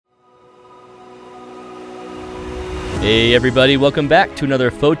Hey everybody, welcome back to another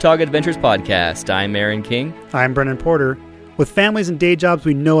Photog Adventures podcast. I'm Aaron King. I'm Brendan Porter. With families and day jobs,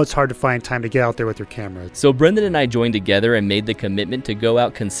 we know it's hard to find time to get out there with your camera. So Brendan and I joined together and made the commitment to go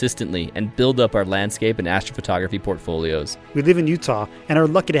out consistently and build up our landscape and astrophotography portfolios. We live in Utah and are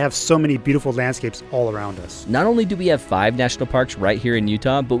lucky to have so many beautiful landscapes all around us. Not only do we have 5 national parks right here in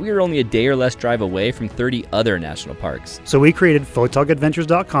Utah, but we are only a day or less drive away from 30 other national parks. So we created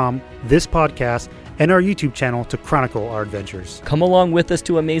photogadventures.com, this podcast, and our YouTube channel to chronicle our adventures. Come along with us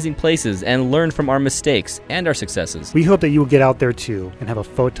to amazing places and learn from our mistakes and our successes. We hope that you will get out there too and have a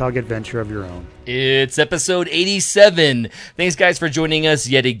photog adventure of your own. It's episode 87. Thanks, guys, for joining us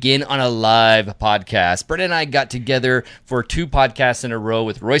yet again on a live podcast. Brendan and I got together for 2 podcasts in a row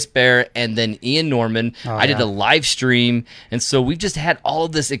with Royce Bear and then Ian Norman. I did a live stream, and so we've just had all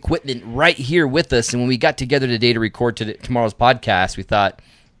of this equipment right here with us. And when we got together today to record tomorrow's podcast, we thought,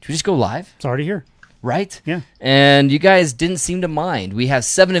 should we just go live? It's already here. Right? Yeah. And you guys didn't seem to mind. We have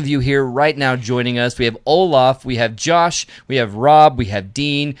 7 of you here right now joining us. We have Olaf, we have Josh, we have Rob, we have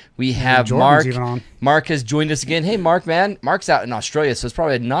Dean, we have Jordan's Mark. even on. Mark has joined us again. Hey, Mark, man. Mark's out in Australia, so it's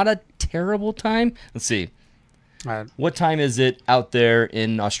probably not a terrible time. Let's see. What time is it out there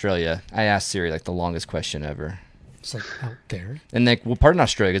in Australia? I asked Siri like the longest question ever. It's like out there. And like, well, pardon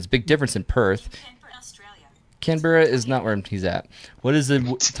Australia. It's a big difference in Perth. Canberra is not where he's at. What is the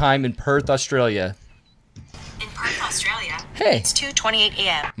time in Perth, Australia? In Perth, Australia, hey, it's 2:28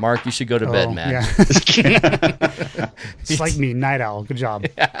 a.m. Mark, you should go to bed, man. Yeah. It's like me, night owl. Good job.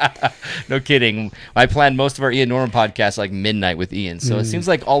 No kidding. I planned most of our Ian Norman podcasts like midnight with Ian, so it seems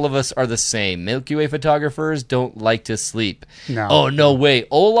like all of us are the same. Milky Way photographers don't like to sleep. No. Oh, no way.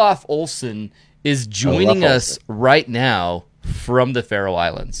 Olaf Olsen is joining us right now from the Faroe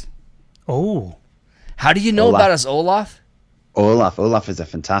Islands. Oh. How do you know about us, Olaf? Olaf is a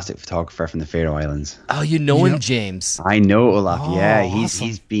fantastic photographer from the Faroe Islands. Oh, you know him, James. I know Olaf. Oh, yeah, awesome.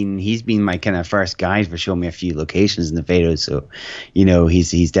 he's been my kind of first guide for showing me a few locations in the Faroes. So, you know,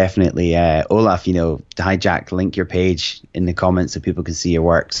 he's definitely Olaf. You know, hijack, link your page in the comments so people can see your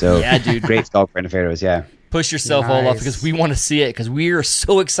work. So, Yeah, dude. great photographer in the Faroes. Yeah. Push yourself, Nice. Olaf, because we want to see it, because we are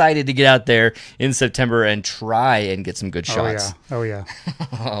so excited to get out there in September and try and get some good shots. Oh, yeah.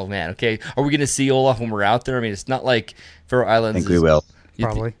 Oh, man. Okay. Are we going to see Olaf when we're out there? I mean, it's not like Faroe Islands. I think we will.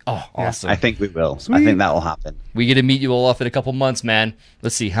 Probably. Oh, awesome. I think we will. Sweet. I think that will happen. We get to meet you, Olaf, in a couple months, man.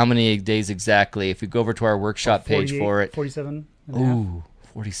 Let's see, how many days exactly? If we go over to our workshop page for it. 47 and a half. Ooh,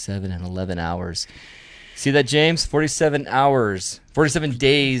 47 and 11 hours. See that, James? 47 hours. 47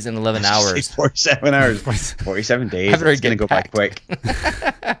 days and 11 hours. 47 hours. 47 days. After I It's going to get go by packed. quick.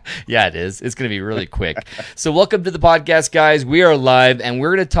 Yeah, it is. It's going to be really quick. So welcome to the podcast, guys. We are live, and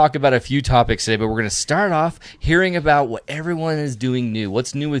we're going to talk about a few topics today, but we're going to start off hearing about what everyone is doing new.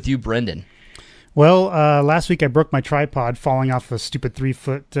 What's new with you, Brendan? Well, last week I broke my tripod falling off a stupid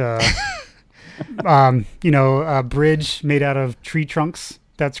 3-foot, bridge made out of tree trunks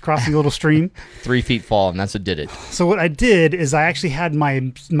that's crossing a little stream. 3 feet fall, and that's what did it. So what I did is I actually had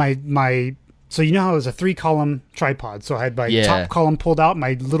my so you know how it was a 3-column tripod. So I had my top column pulled out,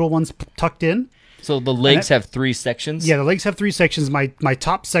 my little ones tucked in. So the legs have 3 sections? Yeah, the legs have 3 sections. My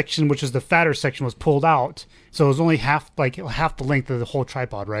top section, which is the fatter section, was pulled out. So it was only half the length of the whole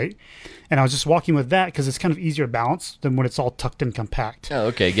tripod, right? And I was just walking with that because it's kind of easier to balance than when it's all tucked in compact. Oh,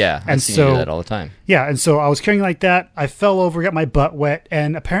 okay, yeah. And I've seen you do so- that all the time. Yeah, and so I was carrying like that. I fell over, got my butt wet,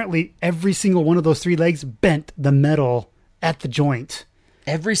 and apparently every single one of those 3 legs bent the metal at the joint.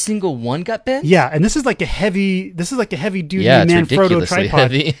 Every single one got bent? Yeah, and this is like a heavy duty Yeah, it's Manfrotto ridiculously tripod.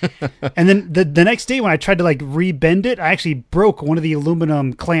 heavy. And then the next day when I tried to like rebend it, I actually broke one of the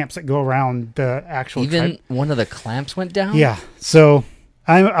aluminum clamps that go around the actual Even one of the clamps went down? Yeah. So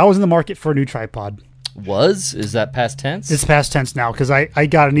I was in the market for a new tripod. Is that past tense? It's past tense now because I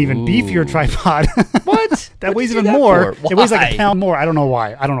got an even beefier tripod. What? That What'd weighs you do even that more. for? It weighs like Why? a pound more. I don't know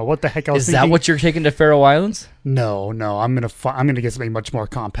why. I don't know what the heck I was Is thinking. that what you're taking to Faroe Islands? No. I'm gonna get something much more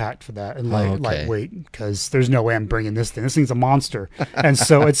compact for that and lightweight because there's no way I'm bringing this thing. This thing's a monster. And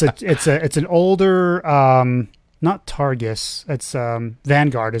so it's an older not Targus. It's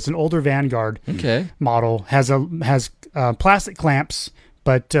Vanguard. It's an older Vanguard model. Has plastic clamps.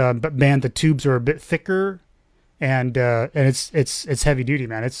 But man, the tubes are a bit thicker, and it's heavy duty,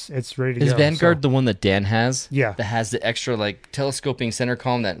 man. It's ready to go. Is Vanguard the one that Dan has? Yeah. That has the extra like telescoping center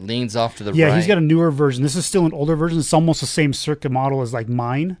column that leans off to the right. Yeah, he's got a newer version. This is still an older version. It's almost the same circuit model as like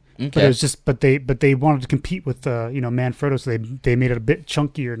mine. Okay. But it was just but they wanted to compete with Manfrotto, so they made it a bit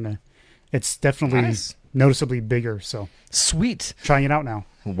chunkier, and it's definitely Nice. noticeably bigger. So sweet. Trying it out now.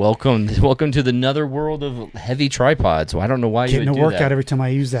 Welcome to the nether world of heavy tripods. So I don't know why you would do that. Getting a workout every time I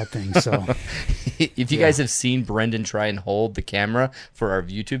use that thing. So if you guys have seen Brendan try and hold the camera for our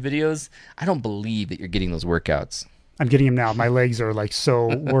YouTube videos, I don't believe that you're getting those workouts. I'm getting them now. My legs are like so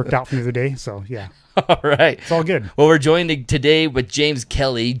worked out from the other day. So yeah. All right. It's all good. Well, we're joined today with James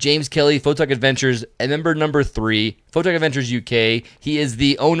Kelly. James Kelly, Photog Adventures, member number 3, Photog Adventures UK. He is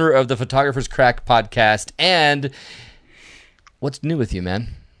the owner of the Photographer's Crack podcast. And what's new with you, man?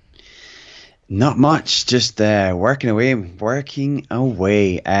 Not much, just working away.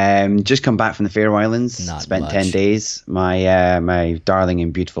 Just come back from the Faroe Islands. Spent 10 days. My darling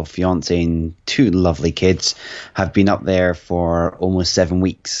and beautiful fiance and 2 lovely kids have been up there for almost 7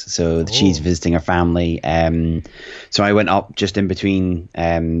 weeks. So she's visiting her family. So I went up just in between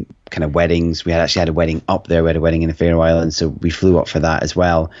kind of weddings. We had a wedding up there. We had a wedding in the Faroe Islands, so we flew up for that as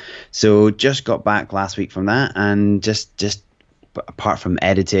well. So just got back last week from that, and just apart from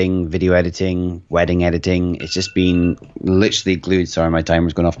editing, video editing, wedding editing, it's just been literally glued. Sorry, my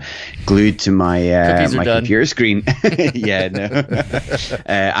timer's going off. Glued to my my computer screen. Yeah, no.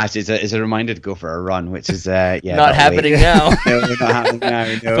 Actually, it's a reminder to go for a run, which is not happening now. No, not happening now.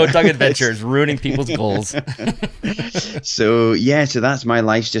 No. Photog Adventures ruining people's goals. So that's my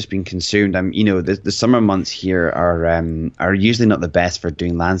life's just been consumed. The summer months here are usually not the best for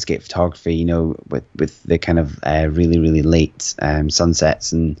doing landscape photography. With the kind of really really late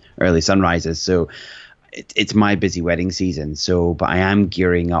sunsets and early sunrises. So it's my busy wedding season. But I am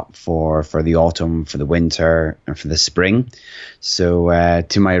gearing up for the autumn, for the winter, and for the spring. So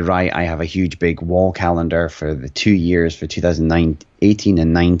to my right, I have a huge big wall calendar for the 2 years, for 2018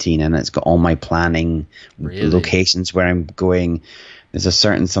 and 19, and it's got all my planning locations where I'm going. There's a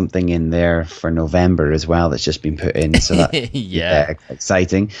certain something in there for November as well that's just been put in. So that's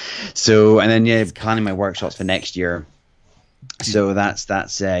exciting. So, and then planning my workshops for next year. So that's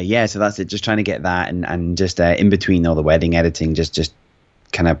it. Just trying to get that and just in between all the wedding editing, just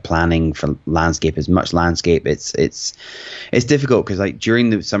kind of planning for landscape, as much landscape. It's difficult because like during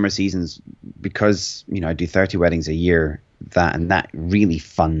the summer seasons, because I do 30 weddings a year, that really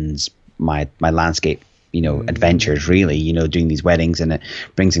funds my landscape adventures, really, doing these weddings, and it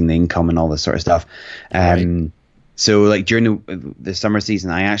brings in the income and all this sort of stuff. So like during the summer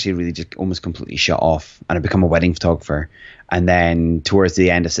season, I actually really just almost completely shut off, and I become a wedding photographer. And then towards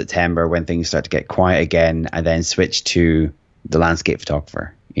the end of September, when things start to get quiet again, I then switch to the landscape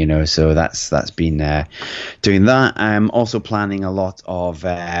photographer. So that's been doing that. I'm also planning a lot of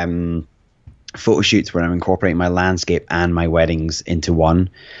photo shoots where I'm incorporating my landscape and my weddings into one.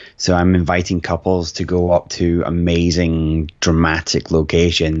 So I'm inviting couples to go up to amazing dramatic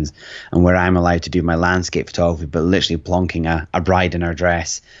locations, and where I'm allowed to do my landscape photography, but literally plonking a bride in her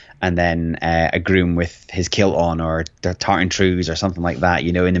dress, and then a groom with his kilt on, or tartan trews or something like that,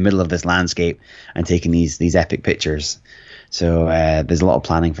 in the middle of this landscape, and taking these epic pictures. So there's a lot of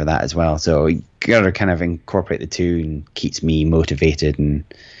planning for that as well. So you got to kind of incorporate the two, and keeps me motivated and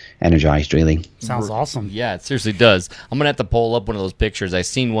energized, really. Sounds awesome. Yeah, it seriously does. I'm gonna have to pull up one of those pictures. I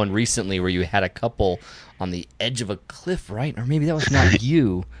seen one recently where you had a couple on the edge of a cliff, right? Or maybe that was not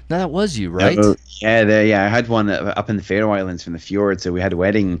you. No, that was you, right? I had one up in the Faroe Islands from the fjord. So we had a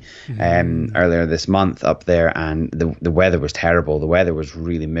wedding earlier this month up there, and the weather was terrible. The weather was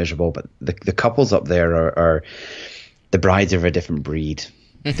really miserable, but the couples up there are the brides are of a different breed.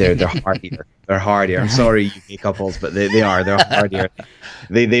 They're hardier. They're hardier. I'm sorry, UK couples, but they are. They're hardier.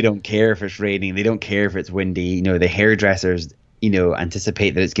 They don't care if it's raining. They don't care if it's windy. The hairdressers,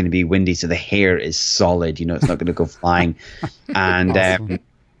 anticipate that it's going to be windy, so the hair is solid. It's not going to go flying. And awesome.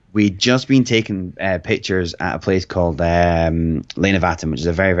 We'd just been taking pictures at a place called Leinavatten, which is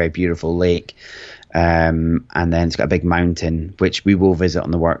a very, very beautiful lake. And then it's got a big mountain, which we will visit on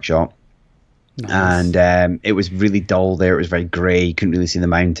the workshop. Nice. And it was really dull there. It was very grey. You couldn't really see the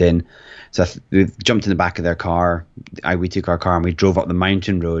mountain. So we jumped in the back of their car. We took our car and we drove up the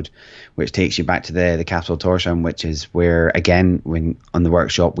mountain road, which takes you back to the capital Tórshavn, which is where, again, when on the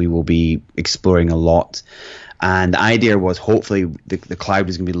workshop, we will be exploring a lot. And the idea was hopefully the cloud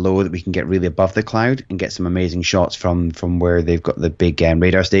is going to be low, that we can get really above the cloud and get some amazing shots from where they've got the big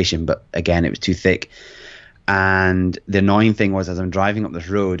radar station. But again, it was too thick. And the annoying thing was, as I'm driving up this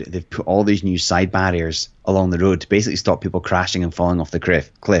road, they've put all these new side barriers along the road to basically stop people crashing and falling off the cliff.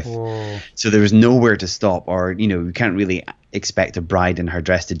 Whoa. So there was nowhere to stop, or we can't really expect a bride in her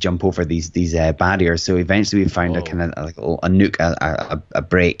dress to jump over these barriers. So eventually we found a kind of like a nook, a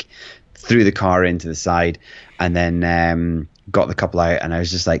break, threw the car into the side, and then got the couple out. And I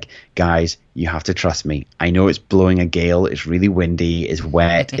was just like, guys, you have to trust me. I know it's blowing a gale. It's really windy. It's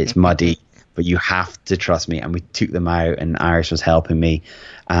wet. It's muddy. but you have to trust me. And we took them out, and Iris was helping me.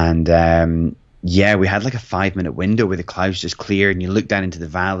 And yeah, we had like a 5-minute window where the clouds just cleared and you looked down into the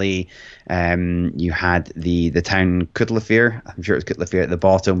valley. You had the town Cutlafear. I'm sure it was Cutlafear at the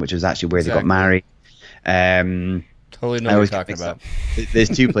bottom, which was actually where they got married. Totally know what you're talking about. There's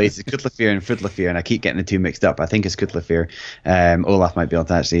two places, Cutlafear and Frudlafear, and I keep getting the two mixed up. I think it's Cutlafear. Olaf might be able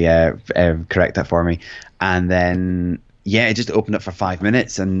to actually correct that for me. And then yeah, it just opened up for 5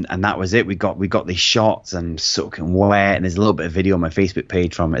 minutes, and that was it. We got these shots and soaking wet, and there's a little bit of video on my Facebook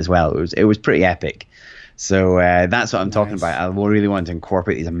page from it as well. It was pretty epic. So that's what I'm talking about. I really want to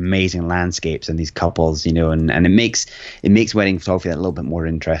incorporate these amazing landscapes and these couples, you know, and it makes wedding photography that a little bit more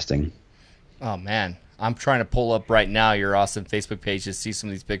interesting. Oh man, I'm trying to pull up right now your awesome Facebook page to see some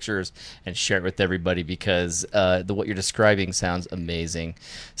of these pictures and share it with everybody, because what you're describing sounds amazing.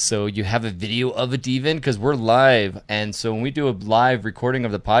 So you have a video of it even, because we're live, and so when we do a live recording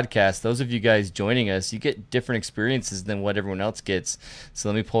of the podcast, those of you guys joining us, you get different experiences than what everyone else gets. So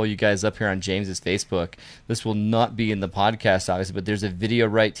let me pull you guys up here on James's Facebook. This will not be in the podcast, obviously, but there's a video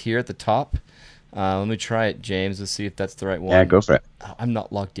right here at the top. Let me try it, James. Let's see if that's the right one. Yeah, go for it. I'm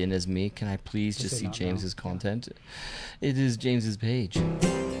not logged in as me. Can I please just see James's content? It is James's page.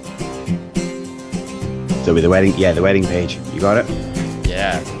 So with the wedding page. You got it?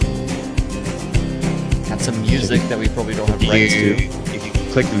 Yeah. Got some music that we probably don't have rights to. If you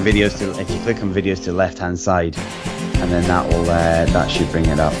click on videos to the left-hand side, and then that should bring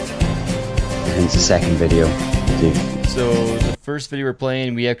it up. I think it's the second video. So the first video we're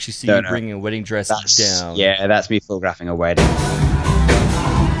playing, we actually see you bringing a wedding dress down. Yeah, that's me photographing a wedding.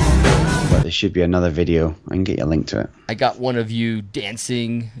 But there should be another video. I can get you a link to it. I got one of you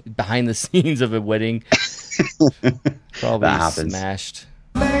dancing behind the scenes of a wedding. Probably that happens. Smashed.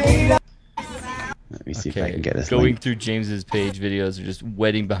 Let me see if I can get this Going link. through James's page videos are just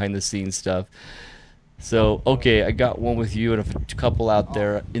wedding behind the scenes stuff. So, okay, I got one with you and a couple out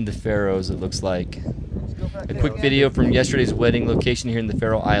there in the Faroes, it looks like. A quick video from yesterday's wedding location here in the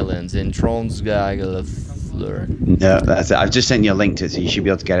Faroe Islands in Tronsgagaflur. No, that's it. I've just sent you a link to it, so you should be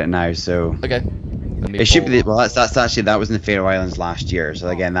able to get it now. So okay. It should be that's actually that was in the Faroe Islands last year. So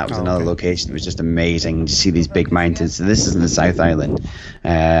again, that was another location. It was just amazing to see these big mountains. So this is in the South Island,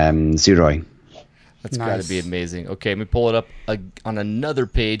 Suðuroy. That's got to be amazing. Okay, let me pull it up on another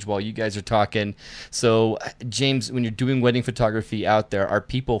page while you guys are talking. So, James, when you're doing wedding photography out there, are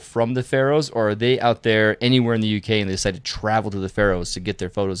people from the Faroes, or are they out there anywhere in the UK and they decide to travel to the Faroes to get their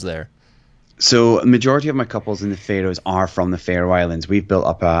photos there? So the majority of my couples in the Faroes are from the Faroe Islands. We've built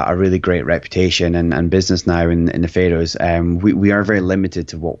up a really great reputation and business now in the Faroes. We are very limited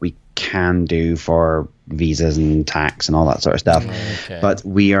to what we can do for visas and tax and all that sort of stuff. Okay. But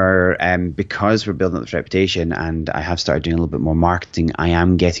we are, because we're building up this reputation and I have started doing a little bit more marketing, I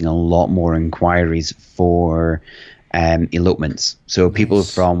am getting a lot more inquiries for elopements. So people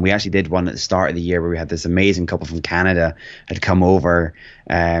we actually did one at the start of the year where we had this amazing couple from Canada had come over,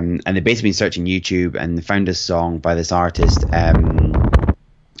 and they'd basically been searching YouTube and they found this song by this artist.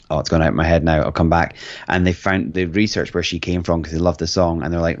 It's gone out of my head now. I'll come back. And they researched where she came from because they loved the song.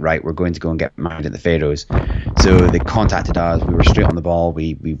 And they're like, right, we're going to go and get married at the Faroes. So they contacted us. We were straight on the ball.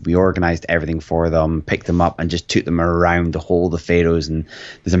 We organized everything for them, picked them up, and just took them around the whole of the Faroes and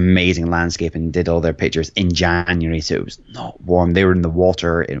this amazing landscape and did all their pictures in January. So it was not warm. They were in the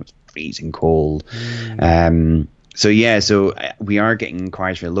water. It was freezing cold. So we are getting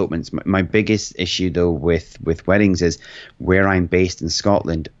inquiries for elopements. My biggest issue though with weddings is where I'm based in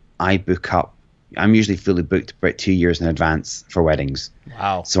Scotland. I'm usually fully booked about 2 years in advance for weddings.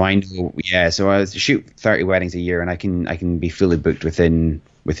 Wow. So I know, so I shoot 30 weddings a year and I can be fully booked within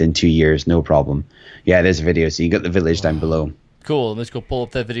 2 years, no problem. Yeah, there's a video. So you got the village down below. Cool. Let's go pull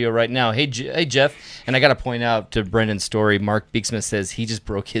up that video right now. Hey, Jeff, and I got to point out to Brendan's story, Mark Beeksmith says he just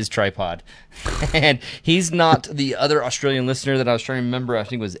broke his tripod. And he's not the other Australian listener that I was trying to remember. I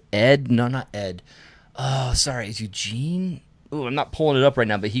think it was Ed. No, not Ed. Oh, sorry. It's Eugene? Oh, I'm not pulling it up right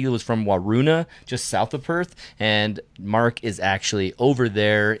now, but he was from Waroona, just south of Perth, and Mark is actually over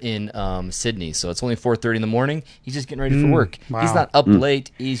there in Sydney. So it's only 4:30 in the morning. He's just getting ready for work. Wow. He's not up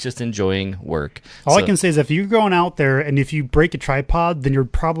late. He's just enjoying work. All I can say is if you're going out there and if you break a tripod, then you're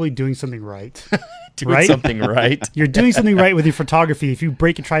probably doing something right. Something right. You're doing something right with your photography. If you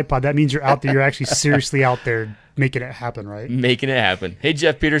break a tripod, that means you're out there. You're actually seriously out there making it happen, right? Making it happen. Hey,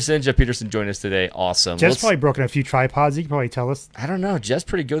 Jeff Peterson. Jeff Peterson joined us today. Awesome. Jeff's probably broken a few tripods. He can probably tell us. I don't know. Jeff's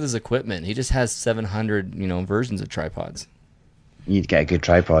pretty good with his equipment. He just has 700, versions of tripods. You need to get a good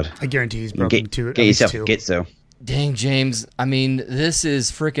tripod. I guarantee he's broken two. Get yourself a Gitzo. Dang, James. I mean, this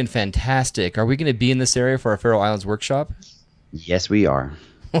is freaking fantastic. Are we going to be in this area for our Faroe Islands workshop? Yes, we are.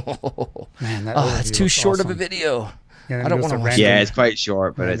 Man, that that's overview too looks short awesome. of a video. Yeah, then I don't goes want to to watch random- Yeah, it's quite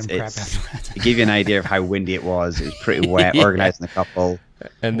short, but random crap it's after that. to give you an idea of how windy it was. It was pretty wet, organized in a couple.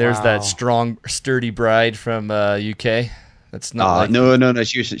 And there's Wow. that strong, sturdy bride from UK. That's not like No.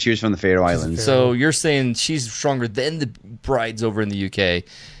 She was from the Faroe Islands. So you're saying she's stronger than the brides over in the UK?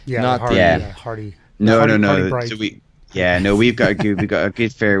 Yeah, not Hardy. the Yeah, Hardy. No. Hardy bride. So we've got a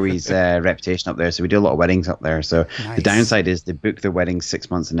good Faroese reputation up there. So we do a lot of weddings up there. So the Nice. downside is they book their weddings 6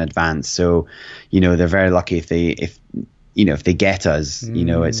 months in advance. So, they're very lucky if they get us.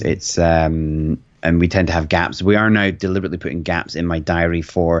 It's and we tend to have gaps. We are now deliberately putting gaps in my diary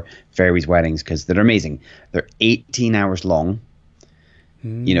for Faroese weddings because they're amazing. They're 18 hours long.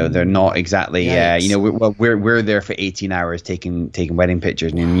 They're not exactly. Yikes. We're there for 18 hours taking wedding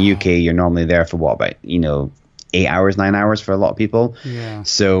pictures, and in the UK you're normally there for what, about 8 hours, 9 hours for a lot of people. Yeah.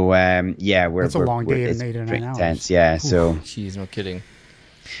 So we're That's a long day it's in 8 or 9 pretty hours. intense. Yeah. So Jeez, no kidding.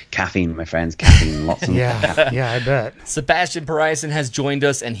 caffeine, my friends, caffeine, lots of Yeah, I bet. Sebastian Parison has joined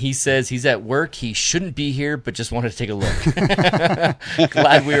us, and he says he's at work. He shouldn't be here, but just wanted to take a look.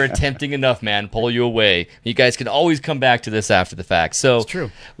 Glad we were tempting enough, man. Pull you away. You guys can always come back to this after the fact. So, It's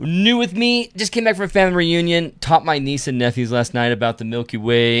true. New with me, just came back from a family reunion. Taught my niece and nephews last night about the Milky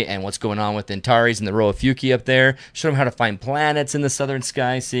Way and what's going on with Antares and the Rho Ophiuchi up there. Showed them how to find planets in the southern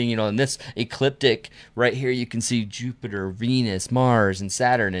sky. Seeing, in this ecliptic right here, you can see Jupiter, Venus, Mars, and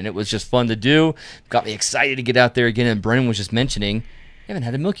Saturn, and it was just fun to do. Got me excited to get out there again. And Brennan was just mentioning, you haven't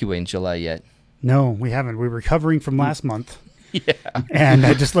had a Milky Way in July yet. No, we haven't. We were recovering from last month. Yeah. And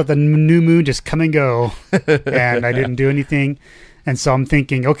I just let the new moon just come and go. And I didn't do anything. And so I'm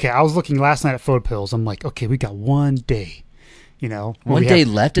thinking, okay, I was looking last night at photo pills. I'm like, okay, we got one day. One day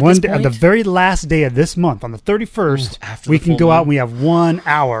left at one this day, point? the very last day of this month, on the 31st, after we the can full go moon? out and we have 1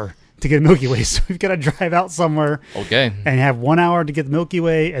 hour to get a Milky Way. So we've got to drive out somewhere Okay. and have 1 hour to get the Milky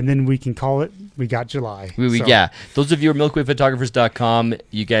Way, and then we can call it, we got July. So, Yeah. Those of you who are MilkyWayPhotographers.com,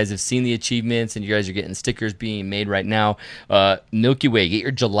 you guys have seen the achievements, and you guys are getting stickers being made right now. Milky Way, get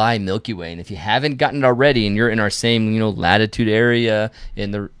your July Milky Way. And if you haven't gotten it already, and you're in our same latitude area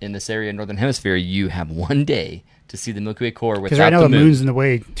in this area, Northern Hemisphere, you have 1 day to see the Milky Way core without Because right now the the moon. moon's in the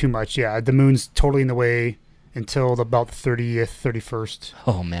way too much. Yeah, the moon's totally in the way until about the 30th, 31st.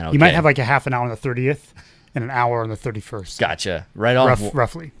 Oh, man. Okay. You might have like a half an hour on the 30th and an hour on the 31st. Gotcha. Right on.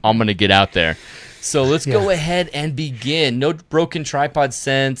 Roughly. I'm going to get out there. So let's go Yeah. ahead and begin. No broken tripod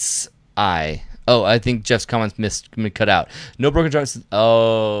since I think Jeff's comments cut out. No broken tripods.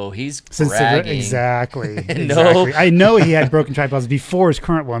 Oh, he's bragging. Exactly. No. Exactly. I know he had broken tripods before his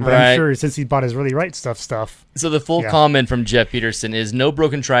current one, but Right. I'm sure since he bought his Really Right stuff. So the full Yeah. comment from Jeff Peterson is no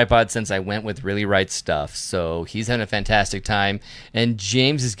broken tripod since I went with Really Right Stuff. So he's having a fantastic time. And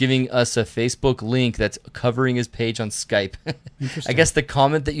James is giving us a Facebook link that's covering his page on Skype. I guess the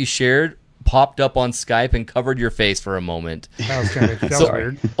comment that you shared popped up on Skype and covered your face for a moment. That was kind of that was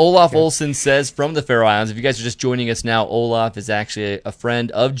weird. Olaf Olsen says from the Faroe Islands, if you guys are just joining us now, Olaf is actually a friend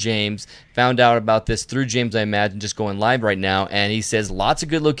of James. Found out about this through James, I imagine, just going live right now. And he says lots of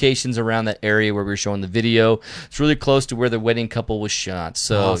good locations around that area where we were showing the video. It's really close to where the wedding couple was shot.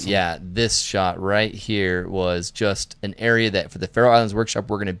 So, Awesome. yeah, this shot right here was just an area that for the Faroe Islands workshop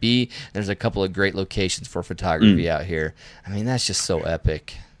we're going to be. There's a couple of great locations for photography out here. I mean, that's just so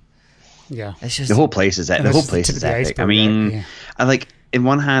epic. Yeah. It's just The whole place is That's the whole just the place tip is of the epic. iceberg, I mean, yeah. I like in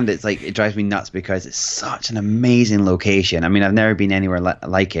one hand, it's like it drives me nuts because it's such an amazing location. I mean, I've never been anywhere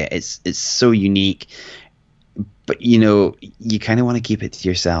like it. It's so unique, but you kind of want to keep it to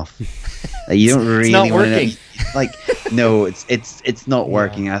yourself. Like, you don't really not want to working. no, it's not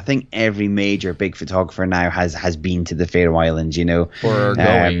working. I think every major big photographer now has been to the Faroe Islands. or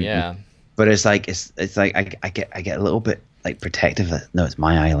going, yeah. But it's like I get a little bit like protective. No, it's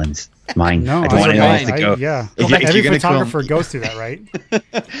my island. It's mine. No, I don't want anyone else mine. to go. Yeah. If you're Every gonna come- photographer goes through that, right?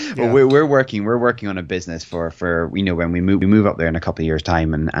 Well, we're working on a business for when we move up there in a couple of years'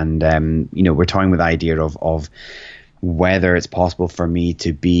 time, and we're toying with the idea of whether it's possible for me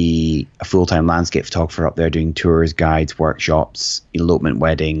to be a full-time landscape photographer up there doing tours, guides, workshops, elopement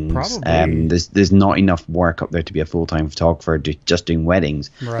weddings. Probably. There's not enough work up there to be a full-time photographer just doing weddings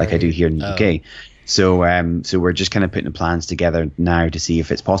like I do here in the UK. So we're just kind of putting the plans together now to see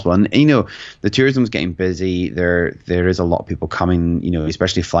if it's possible. And the tourism's getting busy. There is a lot of people coming,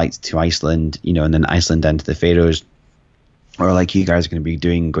 especially flights to Iceland, and then Iceland down to the Faroes. Or like you guys are going to be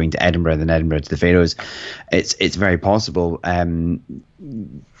going to Edinburgh, then Edinburgh to the Faroes. It's very possible.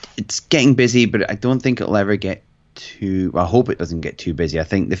 It's getting busy, but I don't think it'll ever get too. Well, I hope it doesn't get too busy. I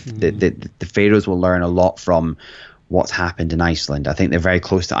think the Faroes will learn a lot from what's happened in Iceland. I think they're very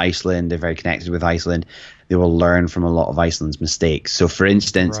close to Iceland. They're very connected with Iceland. They will learn from a lot of Iceland's mistakes. So, for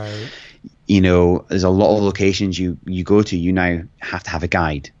instance, there's a lot of locations you go to, you now have to have a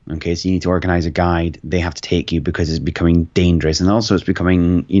guide. Okay, so you need to organize a guide. They have to take you because it's becoming dangerous, and also it's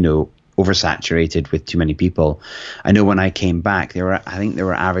becoming, oversaturated with too many people. I know when I came back, I think they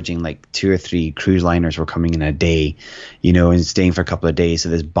were averaging like 2 or 3 cruise liners were coming in a day, and staying for a couple of days. So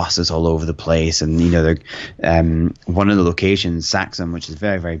there's buses all over the place, and they're one of the locations, Saxon, which is a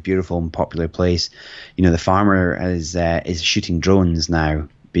very, very beautiful and popular place. The farmer is shooting drones now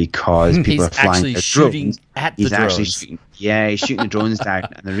because people are flying their drones. He's shooting the drones down.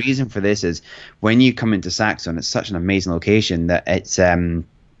 And the reason for this is when you come into Saxon, it's such an amazing location that it's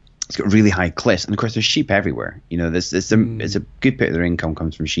got really high cliffs, and of course there's sheep everywhere. It's a good bit of their income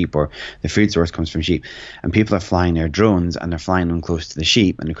comes from sheep, or the food source comes from sheep, and people are flying their drones and they're flying them close to the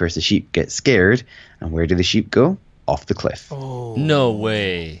sheep, and of course the sheep get scared, and where do the sheep go? Off the cliff. Oh, no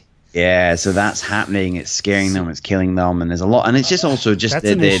way. Yeah, so that's happening. It's scaring them. It's killing them, and there's a lot. And it's just also just that's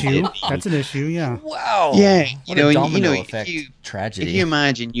an issue. That's an issue. Yeah. Wow. Yeah. Effect. Tragedy. If you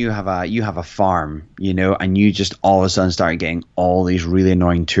imagine you have a farm, and you just all of a sudden start getting all these really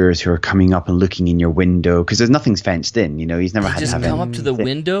annoying tourists who are coming up and looking in your window because there's nothing's fenced in. He's never had to have come up to the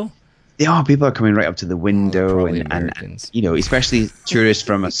window. People are coming right up to the window, and especially tourists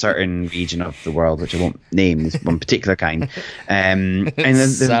from a certain region of the world, which I won't name, this one particular kind. And then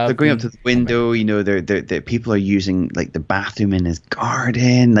they're going up to the window. They're people are using like the bathroom in his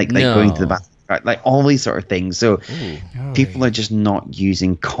garden, going to the bathroom. Like all these sort of things. So people are just not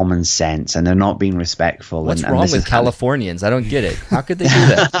using common sense, and they're not being respectful. What's wrong with Californians? I don't get it. How could they do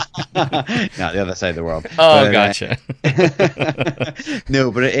that? No, the other side of the world. Oh, gotcha.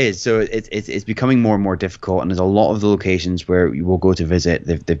 No, but it is. So it's becoming more and more difficult, and there's a lot of the locations where you will go to visit.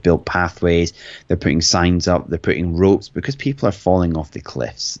 They've built pathways. They're putting signs up. They're putting ropes because people are falling off the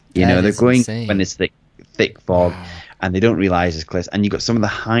cliffs. They're going insane. When it's thick fog. Wow. And they don't realize it's cliffs. And you've got some of the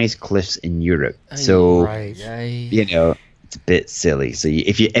highest cliffs in Europe. So, it's a bit silly. So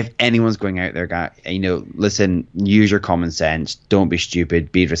if anyone's going out there, listen, use your common sense. Don't be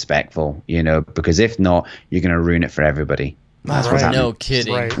stupid. Be respectful, because if not, you're going to ruin it for everybody. That's what's happening. No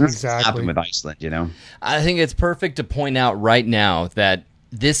kidding. Right, exactly. Happened with Iceland, I think it's perfect to point out right now that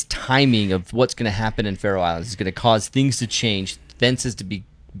this timing of what's going to happen in Faroe Islands is going to cause things to change, fences to be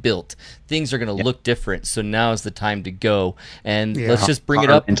built, things are going to look different, so now is the time to go, and let's just bring it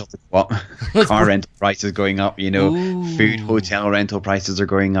up. Car rental prices going up, food, hotel rental prices are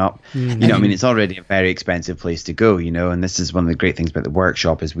going up. It's already a very expensive place to go, and this is one of the great things about the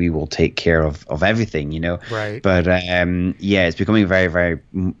workshop is we will take care of everything, right. But it's becoming very, very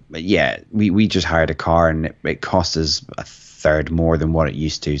we just hired a car, and it costs us a third more than what it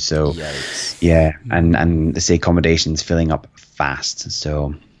used to. So and the accommodation's filling up fast.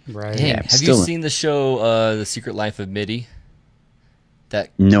 So right. Have you seen the show The Secret Life of Mitty?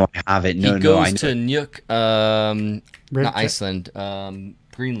 No, I haven't. He goes to Nuuk, not Iceland,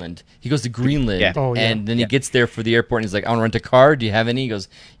 Greenland. He goes to Greenland, and then he gets there for the airport, and he's like, I want to rent a car. Do you have any? He goes,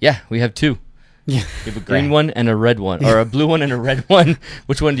 yeah, we have 2. Yeah. You have a green one and a red one, or a blue one and a red one.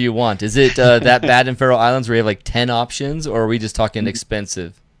 Which one do you want? Is it that bad in Faroe Islands where you have like 10 options, or are we just talking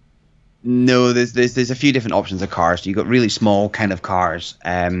expensive? No, there's a few different options of cars. You got really small kind of cars,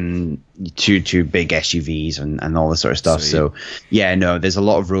 to big SUVs and all this sort of stuff. Sweet. So there's a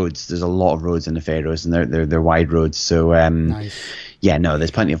lot of roads. There's a lot of roads in the Faroes, and they're wide roads. So nice. There's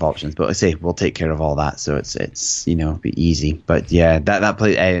plenty of options. But I say we'll take care of all that. So it's be easy. But that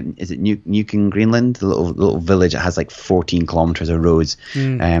place is it Nuuk in Greenland, the little village that has like 14 kilometers of roads.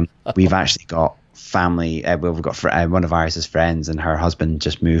 We've actually got family. We've got one of ours' friends, and her husband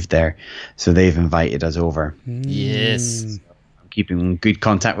just moved there, so they've invited us over. Yes, I'm keeping in good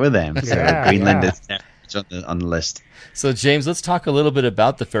contact with them. So Greenland is on the list. So James, let's talk a little bit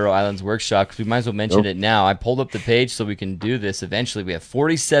about the Faroe Islands Workshop, because we might as well mention it now. I pulled up the page so we can do this eventually. We have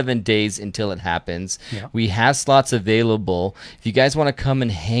 47 days until it happens. Yeah. We have slots available. If you guys want to come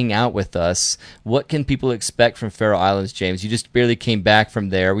and hang out with us, what can people expect from Faroe Islands, James? You just barely came back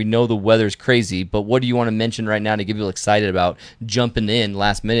from there. We know the weather's crazy, but what do you want to mention right now to get people excited about jumping in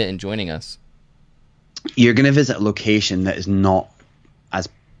last minute and joining us? You're going to visit a location that is not as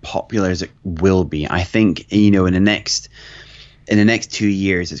popular as it will be. I think in the next 2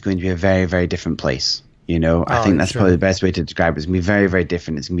 years it's going to be a very, very different place. I think that's probably the best way to describe it. It's going to be very, very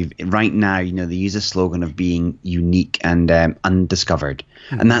different. It's going to be right now. They use a slogan of being unique and undiscovered,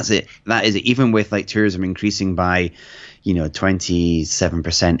 and that's it. That is it. Even with like tourism increasing by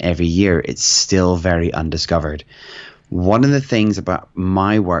 27% every year, it's still very undiscovered. One of the things about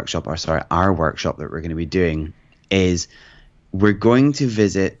our workshop that we're going to be doing is we're going to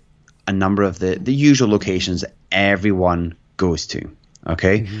visit a number of the usual locations that everyone goes to,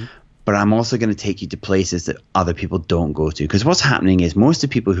 okay? But I'm also going to take you to places that other people don't go to. Because what's happening is most of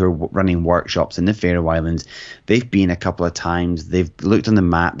the people who are running workshops in the Faroe Islands, they've been a couple of times, they've looked on the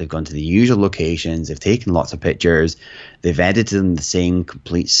map, they've gone to the usual locations, they've taken lots of pictures, they've edited in the same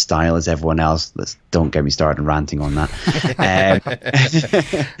complete style as everyone else. Don't get me started ranting on that.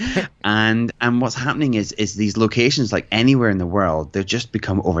 And what's happening is these locations, like anywhere in the world, they've just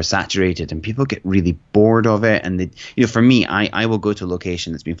become oversaturated and people get really bored of it. And for me, I will go to a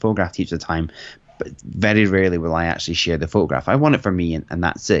location that's been photographed heaps of time, but very rarely will I actually share the photograph. I want it for me, and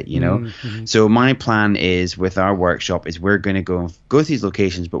that's it, So my plan is with our workshop is we're going to go to these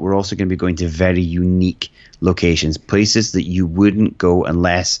locations, but we're also going to be going to very unique locations, places that you wouldn't go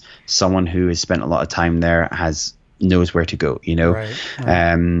unless someone who has spent a lot of time there knows where to go,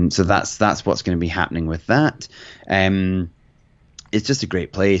 Right. So that's what's going to be happening with that. It's just a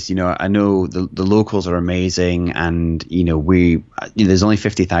great place. I know the locals are amazing, and there's only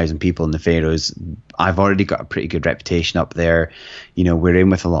 50,000 people in the Faroes. I've already got a pretty good reputation up there. We're in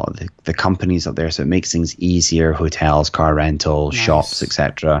with a lot of the companies up there, so it makes things easier: hotels, car rental, shops,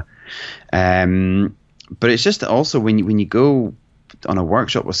 etc. But it's just also when you go on a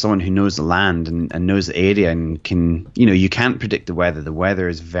workshop with someone who knows the land and knows the area and can, you can't predict the weather. The weather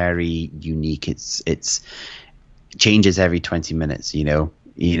is very unique. It's changes every 20 minutes.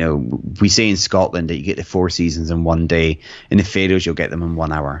 We say in Scotland that you get the 4 seasons in one day. In the Faroes, you'll get them in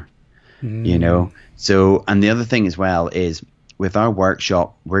 1 hour. So, and the other thing as well is with our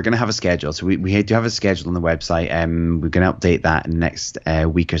workshop, we're going to have a schedule. So we do have a schedule on the website. We're going to update that in the next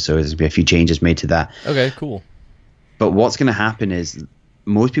week or so. There's going to be a few changes made to that. Okay, cool. But what's going to happen is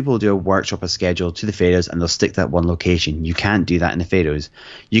most people will do a workshop, a schedule to the Faroes, and they'll stick to that one location. You can't do that in the Faroes.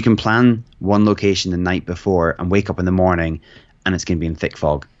 You can plan one location the night before and wake up in the morning and it's going to be in thick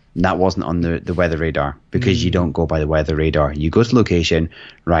fog. That wasn't on the weather radar because you don't go by the weather radar. You go to location,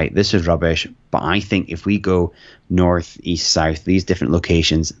 right, this is rubbish, but I think if we go north, east, south, these different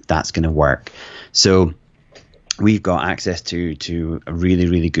locations, that's going to work. So we've got access to a really,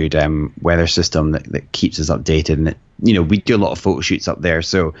 really good weather system that keeps us updated. And we do a lot of photo shoots up there,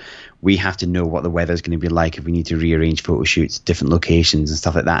 so we have to know what the weather is going to be like if we need to rearrange photo shoots, different locations and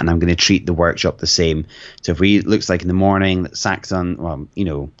stuff like that. And I'm going to treat the workshop the same. So if it looks like in the morning that Saxon,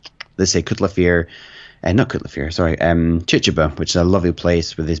 let's say Cutlafir, Chichiba, which is a lovely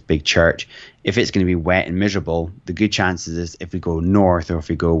place with this big church. If it's going to be wet and miserable, the good chances is if we go north or if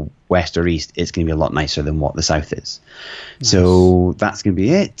we go west or east, it's going to be a lot nicer than what the south is. Nice. So that's going to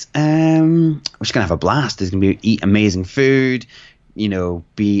be it. We're just going to have a blast. There's going to be eat amazing food,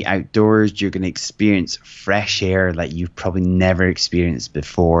 be outdoors. You're going to experience fresh air like you've probably never experienced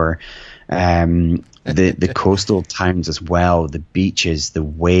before. The coastal towns as well, the beaches, the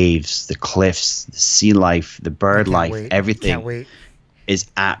waves, the cliffs, the sea life, the bird life, everything is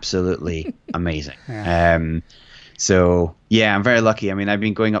absolutely amazing. So yeah, I'm very lucky. I mean, I've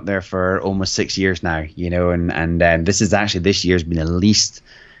been going up there for almost 6 years now, and this year's been the least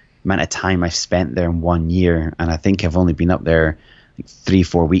amount of time I've spent there in 1 year, and I think I've only been up there like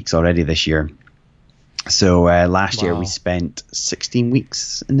 3-4 weeks already this year. So last year we spent 16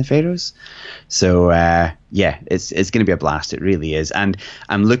 weeks in the Faroes. So it's going to be a blast. It really is. And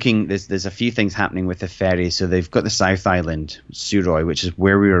I'm looking. There's a few things happening with the ferry. So they've got the South Island, Suðuroy, which is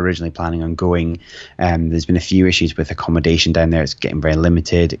where we were originally planning on going. There's been a few issues with accommodation down there. It's getting very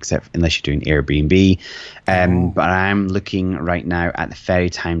limited, unless you're doing Airbnb. But I'm looking right now at the ferry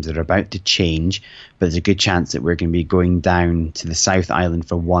times that are about to change. But there's a good chance that we're going to be going down to the South Island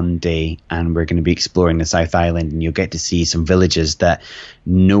for 1 day, and we're going to be exploring the South Island, and you'll get to see some villages that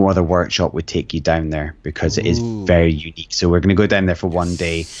no other workshop would take you down there because it is very unique. So we're going to go down there for 1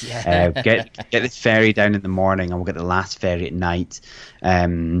 day, get this ferry down in the morning, and we'll get the last ferry at night.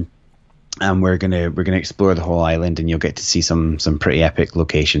 And we're gonna explore the whole island, and you'll get to see some pretty epic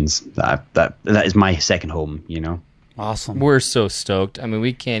locations. That is my second home, Awesome. We're so stoked. I mean,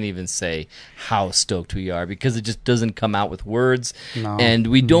 we can't even say how stoked we are because it just doesn't come out with words, and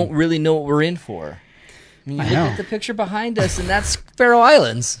we don't really know what we're in for. I mean, you look at the picture behind us, and that's Faroe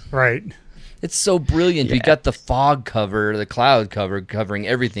Islands. Right. It's so brilliant. Yeah. We got the fog cover, the cloud cover covering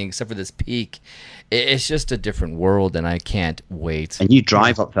everything except for this peak. It's just a different world, and I can't wait. And you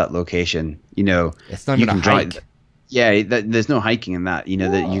drive up that location, It's not even a hike. Yeah, there's no hiking in that, that you're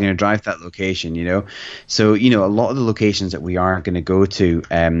going to drive that location, So, a lot of the locations that we are going to go to,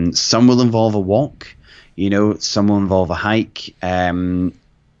 some will involve a walk, some will involve a hike.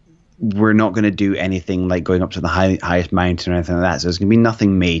 we're not going to do anything like going up to the highest mountain or anything like that. So there's going to be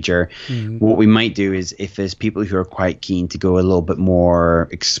nothing major. What we might do is, if there's people who are quite keen to go a little bit more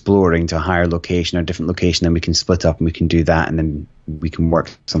exploring to a higher location or a different location, then we can split up and we can do that, and then we can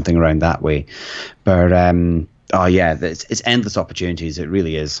work something around that way. But it's endless opportunities. It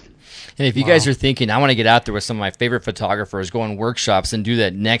really is. And if you guys are thinking, I want to get out there with some of my favorite photographers, go on workshops and do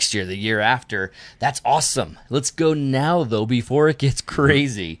that next year, the year after, that's awesome. Let's go now, though, before it gets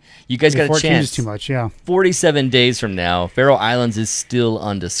crazy. You guys got a chance. Before it changes too much, yeah. 47 days from now, Faroe Islands is still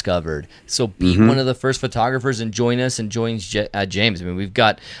undiscovered. So be one of the first photographers and join us and join James. I mean, we've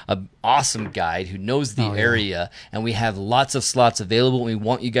got an awesome guide who knows the area, and we have lots of slots available. We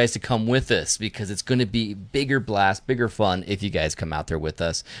want you guys to come with us because it's going to be bigger blast, bigger fun if you guys come out there with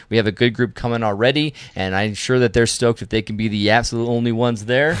us. We have a good group coming already, and I'm sure that they're stoked if they can be the absolute only ones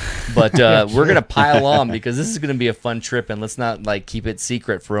there. But we're going to pile on because this is going to be a fun trip, and let's not keep it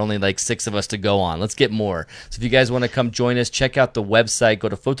secret for only 6 of us to go on. Let's get more. So if you guys want to come join us, check out the website. Go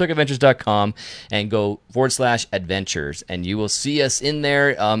to photocadventures.com and go /adventures, and you will see us in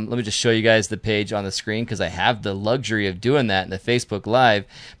there. Let me just show you guys the page on the screen because I have the luxury of doing that in the Facebook Live.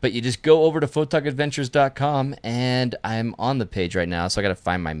 But you just go over to photocadventures.com, and I'm on the page right now, so I got to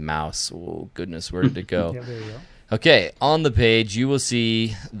find my mouse. Oh, goodness, where did it go? Yeah, there you go. Okay, on the page, you will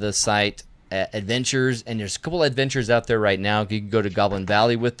see the site adventures, and there's a couple adventures out there right now. You can go to Goblin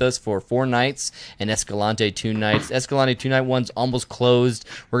Valley with us for 4 nights and Escalante 2 nights. Escalante 2-night one's almost closed.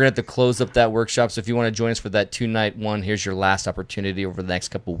 We're going to have to close up that workshop, so if you want to join us for that 2-night one, here's your last opportunity over the next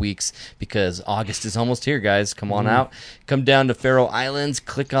couple weeks because August is almost here, guys. Come on out. Come down to Faroe Islands,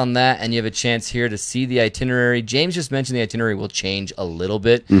 click on that, and you have a chance here to see the itinerary. James just mentioned the itinerary will change a little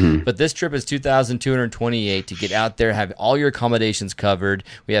bit, but this trip is $2,228 to get out there, have all your accommodations covered.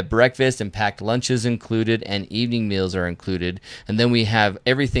 We have breakfast and packed lunches included, and evening meals are included. And then we have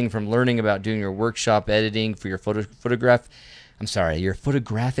everything from learning about doing your workshop editing for your your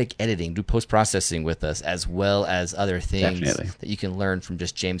photographic editing, do post-processing with us, as well as other things that you can learn from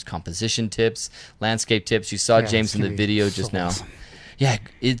just James' composition tips, landscape tips. You saw James in the video just now. Awesome. Yeah,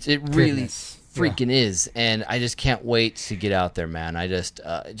 it really freaking is, and I just can't wait to get out there, man. I just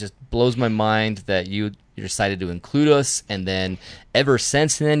it just blows my mind that you decided to include us, and then ever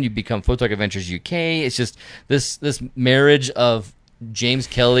since then you've become Photog Adventures UK. It's just this marriage of James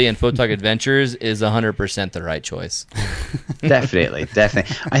Kelly and Photog Adventures is 100% the right choice. Definitely.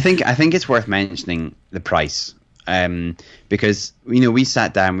 I think it's worth mentioning the price, because we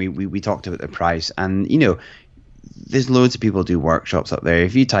sat down, we talked about the price, and there's loads of people do workshops up there.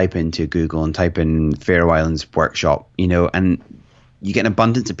 If you type into Google and type in Faroe Islands workshop, and you get an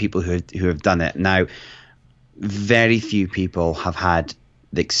abundance of people who have done it. Now, very few people have had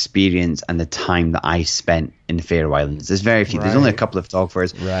the experience and the time that I spent in the Faroe Islands. There's very few. Right. There's only a couple of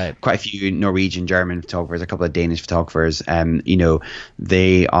photographers, quite a few Norwegian, German photographers, a couple of Danish photographers. They've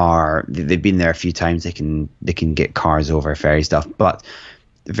been there a few times. They can get cars over, ferry stuff, but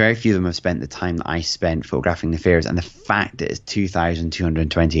very few of them have spent the time that I spent photographing the fairs. And the fact that it's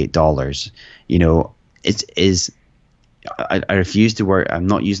 $2,228, it is. I refuse to word. I'm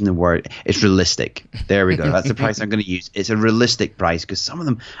not using the word. It's realistic. There we go. That's the price I'm going to use. It's a realistic price because some of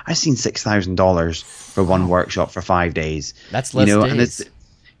them I've seen $6,000 for one workshop for 5 days. That's less days. And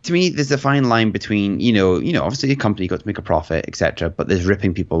to me, there's a fine line between obviously a company got to make a profit, etc. But there's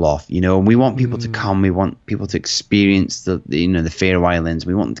ripping people off. And we want people to come. We want people to experience the Faroe Islands.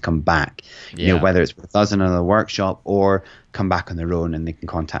 We want them to come back. Whether it's with us in another workshop or come back on their own, and they can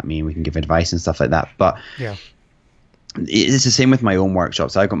contact me and we can give advice and stuff like that. But it's the same with my own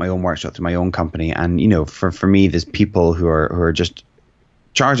workshops. I got my own workshop through my own company, and for me, there's people who are just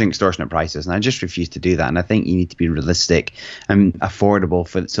charging extortionate prices, and I just refuse to do that. And I think you need to be realistic and affordable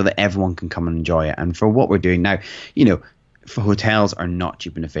so that everyone can come and enjoy it. And for what we're doing now, for hotels are not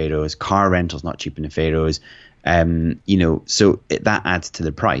cheap in the Faroes, car rentals not cheap in the Faroes. So that adds to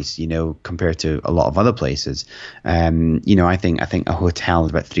the price, compared to a lot of other places. I think a hotel is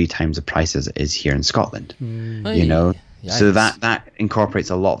about 3 times the price as it is here in Scotland. Yikes. So that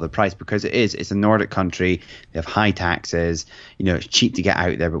incorporates a lot of the price because it's a Nordic country. They have high taxes. It's cheap to get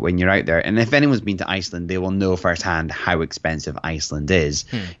out there, but when you're out there, and if anyone's been to Iceland, they will know firsthand how expensive Iceland is.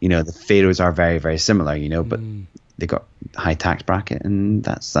 The Faroes are very, very similar. But they got high tax bracket, and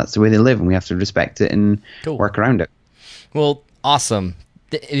that's the way they live, and we have to respect it and work around it. Well, awesome.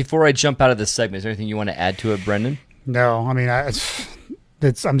 Before I jump out of this segment, is there anything you want to add to it, Brendan? No, I mean,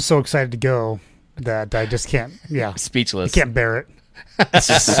 I'm so excited to go that I just can't. Yeah, speechless. I can't bear it. It's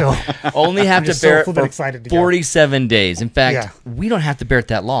just so Only have to so bear it flippin' for excited to go. 47 days. In fact, Yeah. we don't have to bear it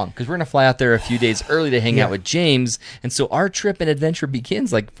that long because we're going to fly out there a few days early to hang out with James. And so our trip and adventure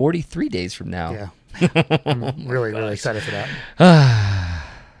begins like 43 days from now. Yeah. I'm really excited for that.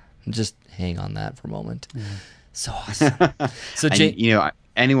 Just hang on that for a moment. So awesome. So, And,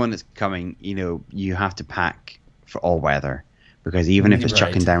 anyone that's coming, you have to pack for all weather. Because even if it's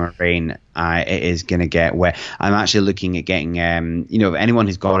chucking down with rain, it is going to get wet. I'm actually looking at getting, anyone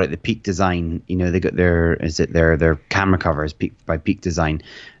who's got it, the Peak Design, they got their camera covers by Peak Design.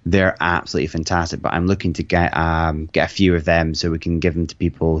 They're absolutely fantastic. But I'm looking to get a few of them so we can give them to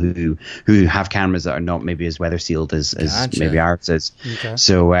people who have cameras that are not maybe as weather sealed as maybe ours is. Okay.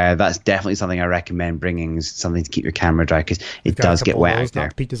 So that's definitely something I recommend bringing, is something to keep your camera dry, because it does get wet out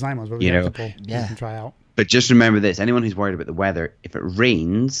there. Peak Design ones, where we have to pull, you can try out. But just remember this, anyone who's worried about the weather, if it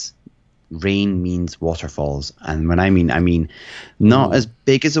rains, rain means waterfalls. And when I mean not as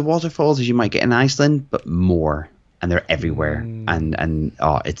big as the waterfalls as you might get in Iceland, but more. And they're everywhere. And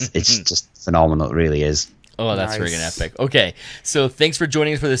it's just phenomenal. It really is. Oh, that's friggin' epic. Okay, so thanks for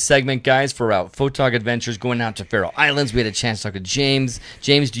joining us for this segment, guys, for our Photog Adventures going out to Faroe Islands. We had a chance to talk to James.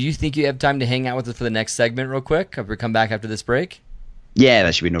 James, do you think you have time to hang out with us for the next segment real quick? If we come back after this break? Yeah,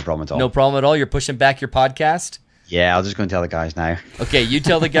 that should be no problem at all. No problem at all? You're pushing back your podcast? Yeah, I'll just go and tell the guys now. Okay, you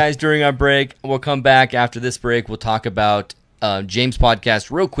tell the guys during our break. We'll come back after this break. We'll talk about James'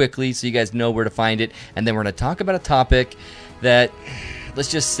 podcast real quickly so you guys know where to find it. And then we're going to talk about a topic that, let's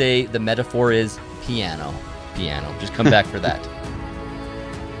just say the metaphor is piano. Just come back for that.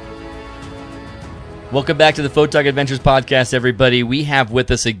 Welcome back to the Photog Adventures podcast, everybody. We have with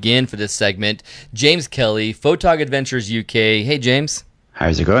us again for this segment James Kelly, Photog Adventures UK. Hey, James.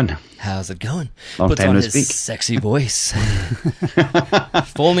 How's it going? How's it going? Long Puts time on no his speak. sexy voice.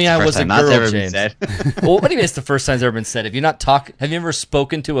 If only I was a That's girl, ever been James. said. Well, what do you mean it's the first time it's ever been said? Have you ever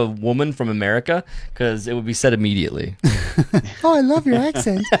spoken to a woman from America? Because it would be said immediately. Oh, I love your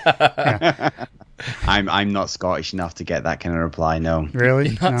accent. I'm not Scottish enough to get that kind of reply. No, Really?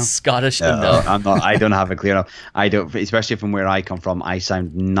 You're not Scottish no, enough. I'm not. I don't have a clear enough. I don't, especially from where I come from. I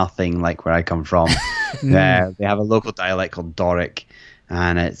sound nothing like where I come from. They have a local dialect called Doric,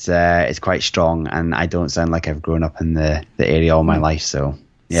 and it's quite strong. And I don't sound like I've grown up in the area all my life. So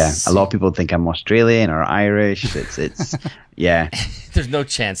yeah, a lot of people think I'm Australian or Irish. It's yeah. There's no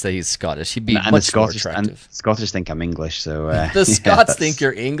chance that he's Scottish. He'd be And much more the attractive. Scottish think I'm English. So The Scots think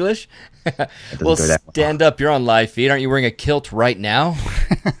you're English? Well, go down. stand up. You're on live feed. Aren't you wearing a kilt right now?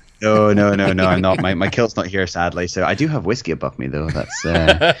 No, I'm not. My kilt's not here, sadly. So I do have whiskey above me, though. That's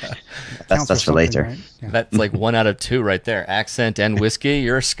for later. Right? Yeah. That's like 1 out of 2 right there. Accent and whiskey,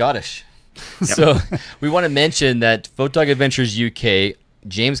 you're Scottish. So we want to mention that Photog Adventures UK,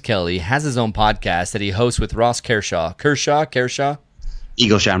 James Kelly, has his own podcast that he hosts with Ross Kershaw. Kershaw?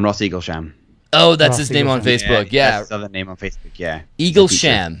 Eaglesham, Ross Eaglesham. Oh, that's Ross his name on Eaglesham. Facebook. Yeah. That's his other name on Facebook, yeah.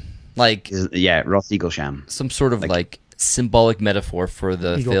 Eaglesham. Like Yeah, Ross Eaglesham. some sort of like symbolic metaphor for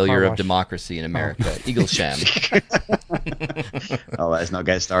the Eagle failure car of wash. democracy in America. Eaglesham. Oh, let's not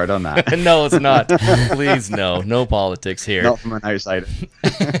get started on that. No, it's not. Please, no politics here. Not from an outsider.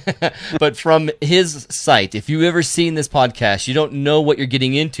 But from his site, if you've ever seen this podcast, you don't know what you're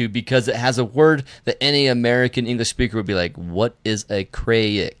getting into because it has a word that any American English speaker would be like, what is a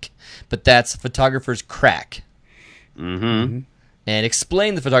crayic? But that's photographer's crack. Mm-hmm. And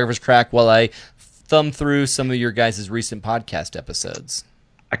explain the photographer's crack while I thumb through some of your guys' recent podcast episodes.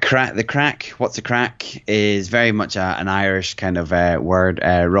 The crack, what's a crack, is very much an Irish kind of word.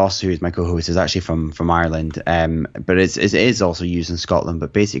 Ross, who is my co-host, is actually from Ireland, but it is also used in Scotland.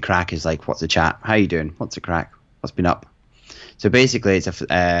 But basic crack is like, what's a chat? How you doing? What's a crack? What's been up? So basically, it's a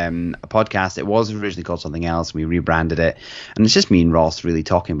podcast. It was originally called something else. We rebranded it. And it's just me and Ross really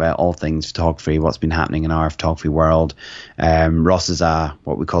talking about all things photography, what's been happening in our photography world. Ross is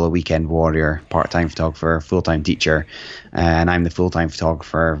what we call a weekend warrior, part-time photographer, full-time teacher. And I'm the full-time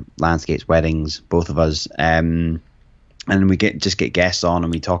photographer, landscapes, weddings, both of us. And we get guests on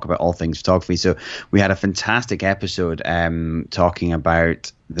and we talk about all things photography. So we had a fantastic episode talking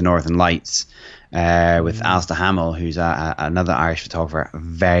about the Northern Lights. With Alistair Hamill, who's another Irish photographer,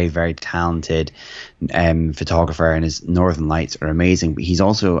 very, very talented photographer, and his Northern Lights are amazing. But he's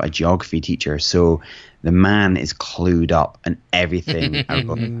also a geography teacher, so the man is clued up on everything.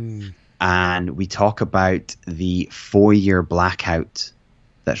 And we talk about the 4-year blackout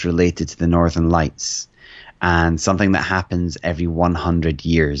that's related to the Northern Lights, and something that happens every 100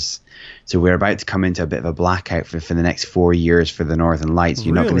 years. So we're about to come into a bit of a blackout for the next 4 years for the Northern Lights.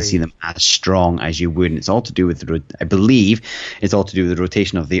 You're not going to see them as strong as you would. And it's all to do with, I believe, it's all to do with the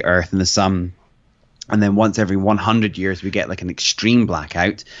rotation of the Earth and the Sun. And then once every 100 years, we get like an extreme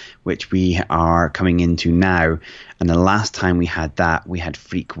blackout, which we are coming into now. And the last time we had that, we had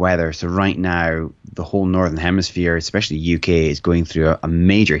freak weather. So right now, the whole Northern Hemisphere, especially UK, is going through a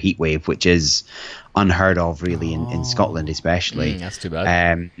major heat wave, which is unheard of really in Scotland especially. That's too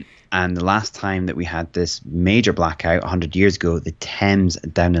bad. And the last time that we had this major blackout 100 years ago, the Thames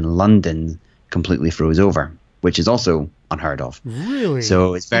down in London completely froze over, which is also unheard of. Really?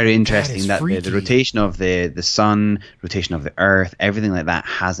 So it's very interesting that freaky. the rotation of the sun, rotation of the earth, everything like that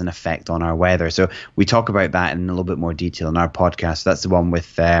has an effect on our weather. So we talk about that in a little bit more detail in our podcast. So that's the one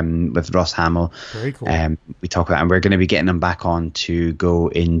with Ross Hamill. Very cool. We talk about, and we're going to be getting them back on to go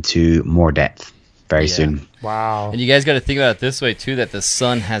into more depth very soon. Wow. And you guys got to think about it this way too, that the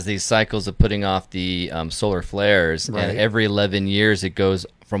sun has these cycles of putting off the solar flares, Right. and every 11 years it goes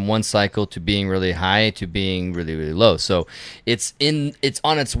from one cycle to being really high to being really, really low. So it's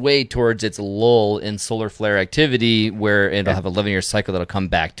on its way towards its lull in solar flare activity, where it'll have an 11-year cycle that'll come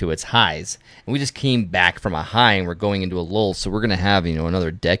back to its highs. And we just came back from a high and we're going into a lull. So we're going to have,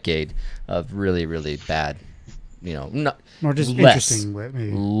 another decade of really, really bad, not Or just less. interesting.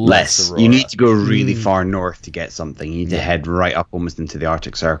 Maybe. Less. aurora. You need to go really far north to get something. You need to head right up almost into the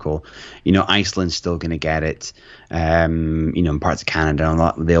Arctic Circle. Iceland's still going to get it. In parts of Canada, and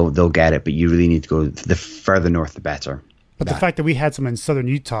all that, they'll get it. But you really need to go the further north, the better. But the fact that we had some in southern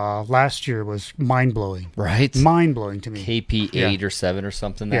Utah last year was mind-blowing. Right? Mind-blowing to me. KP8 or 7 or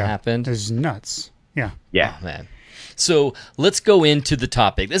something that happened. It was nuts. Yeah. Yeah. Oh, man. So let's go into the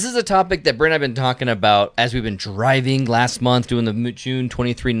topic. This is a topic that Brent and I have been talking about as we've been driving last month, doing the June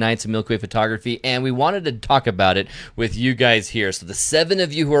 23 nights of Milky Way photography, and we wanted to talk about it with you guys here. So the 7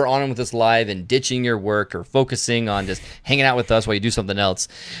 of you who are on with us live and ditching your work or focusing on just hanging out with us while you do something else,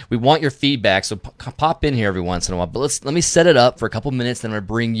 we want your feedback, so pop in here every once in a while. But let me set it up for a couple minutes, then I'm going to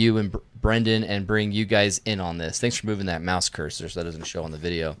bring you and Brendan and bring you guys in on this. Thanks for moving that mouse cursor so that doesn't show on the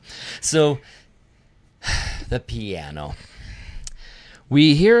video. So the piano.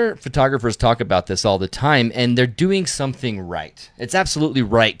 We hear photographers talk about this all the time, and they're doing something right. It's absolutely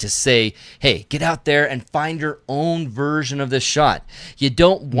right to say, hey, get out there and find your own version of this shot. You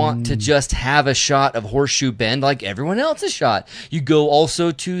don't want to just have a shot of Horseshoe Bend like everyone else's shot. You go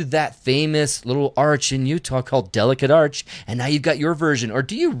also to that famous little arch in Utah called Delicate Arch, and now you've got your version. Or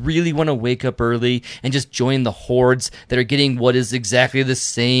do you really want to wake up early and just join the hordes that are getting what is exactly the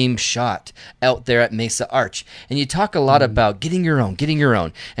same shot out there at Mesa Arch? And you talk a lot about getting your own.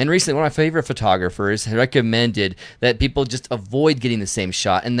 And recently, one of my favorite photographers recommended that people just avoid getting the same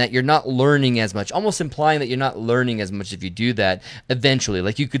shot, and that you're not learning as much, almost implying that you're not learning as much if you do that eventually.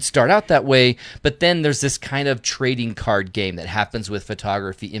 Like, you could start out that way, but then there's this kind of trading card game that happens with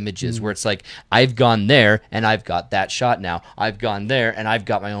photography images where it's like, I've gone there and I've got that shot now. I've gone there and I've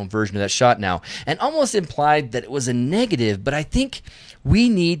got my own version of that shot now. And almost implied that it was a negative, but I think we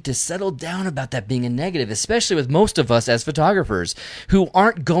need to settle down about that being a negative, especially with most of us as photographers who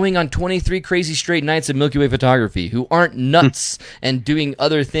aren't going on 23 crazy straight nights of Milky Way photography, who aren't nuts and doing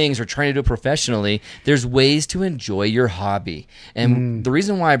other things or trying to do it professionally. There's ways to enjoy your hobby. And the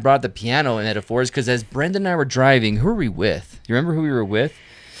reason why I brought the piano metaphor is because as Brendan and I were driving, who were we with? You remember who we were with?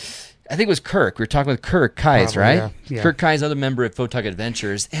 I think it was Kirk. We were talking with Kirk Kais, right? Yeah. Yeah. Kirk Kais, other member of Photog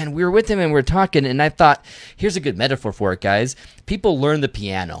Adventures. And we were with him and we were talking, and I thought, here's a good metaphor for it, guys. People learn the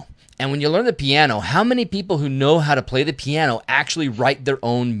piano. And when you learn the piano, how many people who know how to play the piano actually write their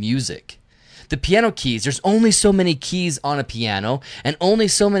own music? The piano keys, there's only so many keys on a piano, and only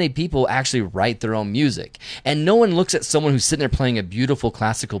so many people actually write their own music. And no one looks at someone who's sitting there playing a beautiful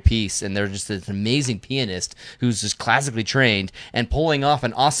classical piece, and they're just an amazing pianist who's just classically trained and pulling off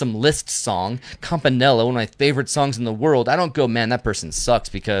an awesome Liszt song, Campanella, one of my favorite songs in the world. I don't go, man, that person sucks,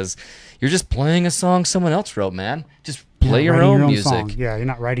 because you're just playing a song someone else wrote, man. Just play your own music. Song. Yeah, you're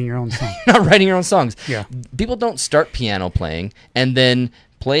not writing your own song. Not writing your own songs. Yeah. People don't start piano playing and then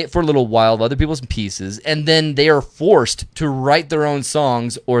play it for a little while of other people's pieces, and then they are forced to write their own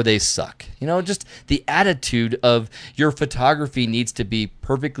songs or they suck. Just the attitude of your photography needs to be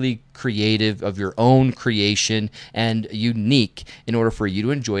perfectly creative, of your own creation, and unique in order for you to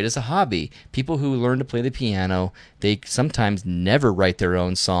enjoy it as a hobby. People who learn to play the piano, they sometimes never write their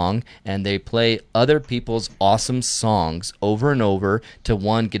own song, and they play other people's awesome songs over and over to,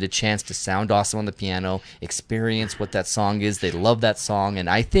 one, get a chance to sound awesome on the piano, experience what that song is. They love that song, and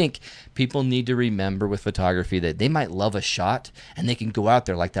I think people need to remember with photography that they might love a shot, and they can go out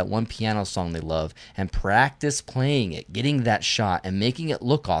there like that one piano song they love and practice playing it, getting that shot and making it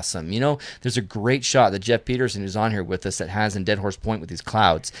look awesome. There's a great shot that Jeff Peterson, who's on here with us, that has in Dead Horse Point with these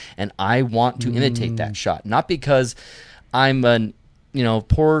clouds, and I want to imitate that shot, not because I'm an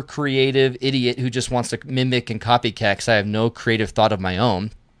poor creative idiot who just wants to mimic and copycat because I have no creative thought of my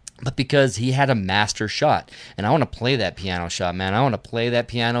own, but because he had a master shot. And I want to play that piano shot, man. I want to play that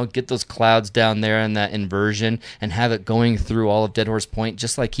piano, get those clouds down there in that inversion, and have it going through all of Dead Horse Point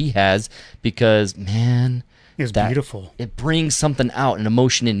just like he has, because, man... It's beautiful. It brings something out, an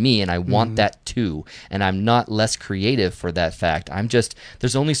emotion in me, and I want that too. And I'm not less creative for that fact.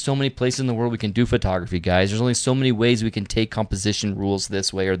 There's only so many places in the world we can do photography, guys. There's only so many ways we can take composition rules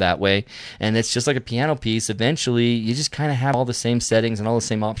this way or that way. And it's just like a piano piece. Eventually, you just kind of have all the same settings and all the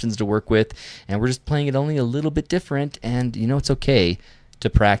same options to work with. And we're just playing it only a little bit different. And, it's okay to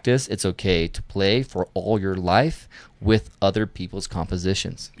practice. It's okay to play for all your life with other people's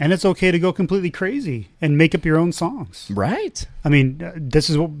compositions. And it's okay to go completely crazy and make up your own songs. Right. I mean,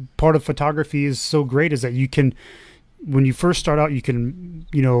 this is what part of photography is so great, is that you can, when you first start out, you can,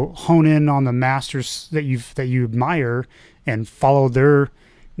 hone in on the masters that you admire and follow their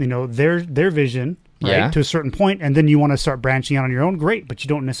vision, right, to a certain point, and then you want to start branching out on your own. Great, but you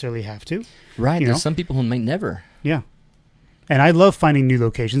don't necessarily have to. Right. There's some people who might never. Yeah. And I love finding new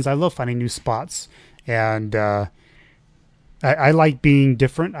locations. I love finding new spots. And I like being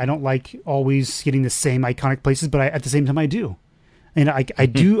different. I don't like always getting the same iconic places, but at the same time I do. And I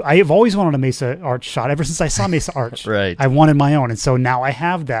do. I have always wanted a Mesa Arch shot ever since I saw Mesa Arch. Right. I wanted my own. And so now I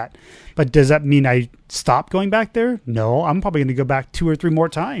have that. But does that mean I stop going back there? No, I'm probably going to go back 2 or 3 more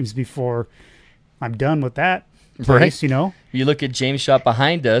times before I'm done with that place, You look at James' shot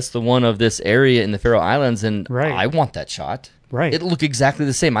behind us, the one of this area in the Faroe Islands, and I want that shot. Right. It'll look exactly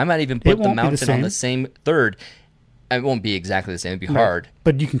the same. I might even put the mountain on the same third. It won't be exactly the same. It'd be hard.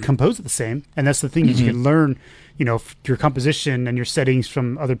 But you can compose it the same. And that's the thing, is you can learn, your composition and your settings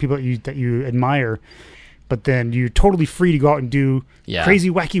from other people that you admire. But then you're totally free to go out and do crazy,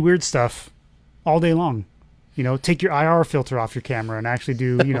 wacky, weird stuff all day long. Take your IR filter off your camera and actually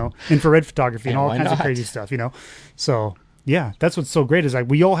do, infrared photography and all kinds of crazy stuff, So, yeah, that's what's so great, is like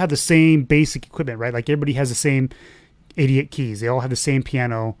we all have the same basic equipment, right? Like everybody has the same 88 keys. They all have the same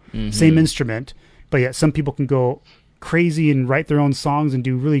piano, same instrument. But yet some people can go crazy and write their own songs and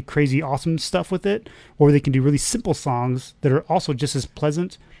do really crazy, awesome stuff with it. Or they can do really simple songs that are also just as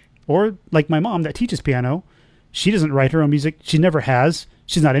pleasant. Or like my mom that teaches piano, she doesn't write her own music. She never has.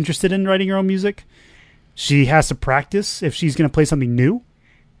 She's not interested in writing her own music. She has to practice if she's going to play something new,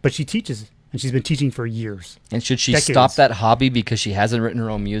 but she teaches, and she's been teaching for years. And should she stop that hobby because she hasn't written her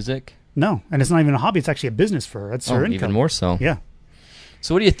own music? No, and it's not even a hobby. It's actually a business for her. That's her income. Even more so. Yeah.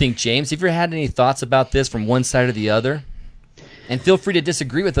 So what do you think, James? Have you ever had any thoughts about this from one side or the other? And feel free to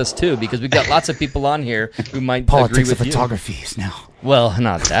disagree with us, too, because we've got lots of people on here who might agree with you. Politics of photography is now. Well,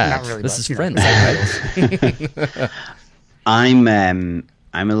 not that. Not really, this is but, friends, right? I'm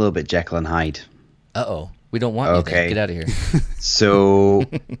a little bit Jekyll and Hyde. Uh-oh. We don't want you there. Get out of here. So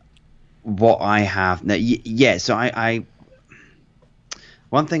what I have... Now, so I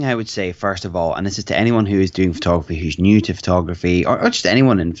one thing I would say, first of all, and this is to anyone who is doing photography, who's new to photography, or just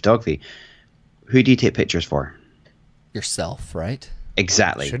anyone in photography, who do you take pictures for? Yourself, right?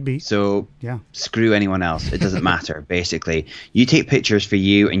 Exactly. Should be. So screw anyone else. It doesn't matter, basically. You take pictures for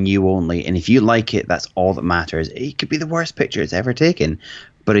you and you only, and if you like it, that's all that matters. It could be the worst picture it's ever taken,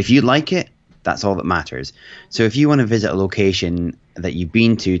 but if you like it, that's all that matters. So if you want to visit a location that you've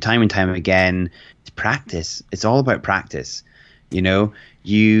been to time and time again, it's practice. It's all about practice. You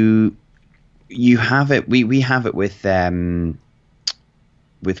have it. We have it with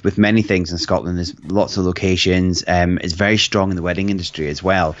many things in Scotland. There's lots of locations. It's very strong in the wedding industry as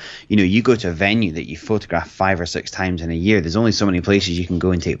well. You go to a venue that you photograph 5 or 6 times in a year. There's only so many places you can go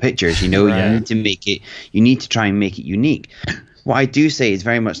and take pictures. You need to make it. You need to try and make it unique. What I do say is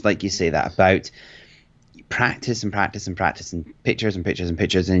very much like you say that about practice and practice and practice and pictures and pictures and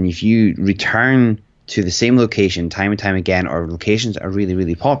pictures. And if you return to the same location time and time again, or locations that are really,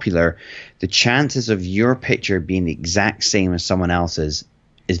 really popular, the chances of your picture being the exact same as someone else's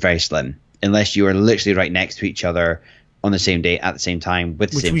is very slim, unless you are literally right next to each other on the same day at the same time with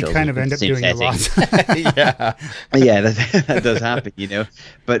the same filters, which we kind of end up doing a lot. Yeah, that does happen,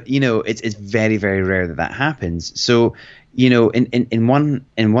 But it's very, very rare that happens. So in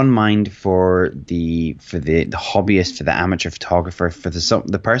one mind, for the hobbyist, for the amateur photographer, for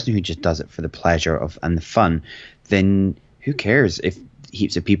the person who just does it for the pleasure of and the fun, then who cares if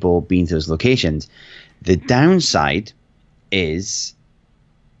heaps of people being to those locations? The downside is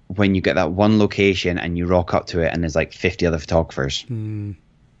when you get that one location and you rock up to it and there's like 50 other photographers.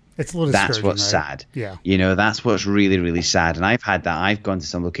 It's a little That's what's right? sad. Yeah. That's what's really, really sad. And I've had that. I've gone to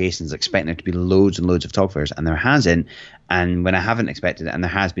some locations expecting there to be loads and loads of photographers, and there hasn't. And when I haven't expected it, and there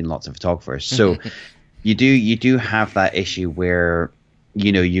has been lots of photographers. So you do have that issue where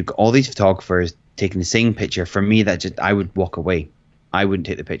you got all these photographers taking the same picture. For me, I would walk away. I wouldn't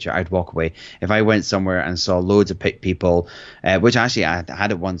take the picture. I'd walk away. If I went somewhere and saw loads of people, which actually I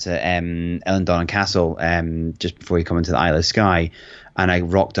had it once at Ellendon Castle, just before you come into the Isle of Skye, and I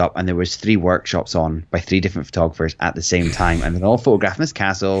rocked up and there was 3 workshops on by 3 different photographers at the same time, and they're all photographing this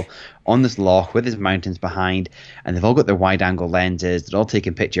castle on this loch with its mountains behind, and they've all got their wide-angle lenses. They're all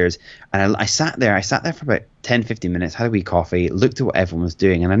taking pictures, and I sat there for about 10-15 minutes, had a wee coffee, looked at what everyone was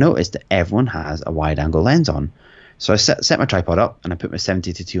doing, and I noticed that everyone has a wide-angle lens on. So I set my tripod up and I put my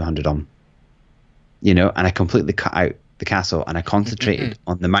 70-200 on, and I completely cut out the castle and I concentrated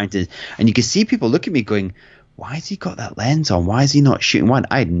on the mountains. And you could see people look at me going, why has he got that lens on? Why is he not shooting one?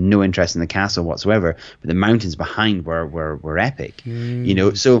 I had no interest in the castle whatsoever, but the mountains behind were epic,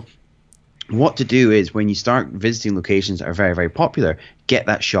 So what to do is when you start visiting locations that are very, very popular, get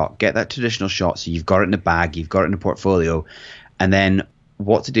that shot, get that traditional shot. So you've got it in a bag, you've got it in a portfolio. And then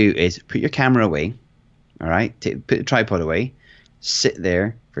what to do is put your camera away. All right, put the tripod away, sit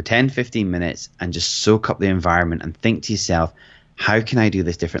there for 10-15 minutes and just soak up the environment and think to yourself, how can I do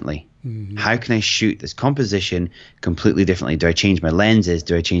this differently? Mm-hmm. How can I shoot this composition completely differently? Do I change my lenses?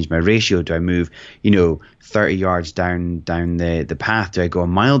 Do I change my ratio? Do I move, 30 yards down the path? Do I go a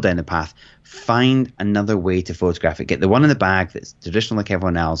mile down the path? Find another way to photograph it. Get the one in the bag that's traditional like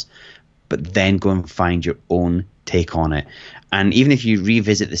everyone else, but then go and find your own take on it. And even if you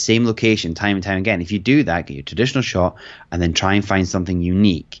revisit the same location time and time again, if you do that, get your traditional shot and then try and find something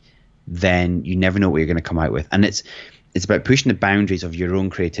unique, then you never know what you're going to come out with. And it's about pushing the boundaries of your own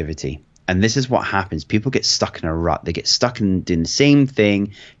creativity. And this is what happens. People get stuck in a rut. They get stuck in doing the same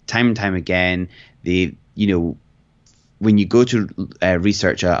thing time and time again. When you go to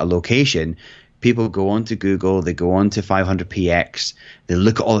research a location, people go onto Google, they go onto 500px, they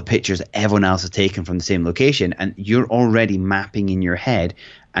look at all the pictures that everyone else has taken from the same location, and you're already mapping in your head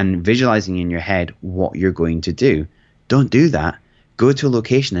and visualizing in your head what you're going to do. Don't do that. Go to a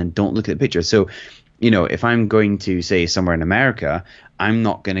location and don't look at the pictures. So, if I'm going to, say, somewhere in America, I'm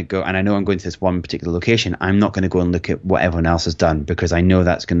not going to go, and I know I'm going to this one particular location, I'm not going to go and look at what everyone else has done because I know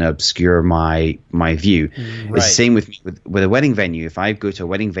that's going to obscure my view. Right. It's the same with me with a wedding venue. If I go to a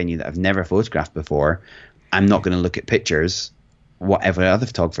wedding venue that I've never photographed before, I'm not going to look at pictures, whatever other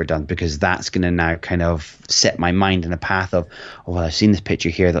photographer done, because that's going to now kind of set my mind in a path of, oh, well, I've seen this picture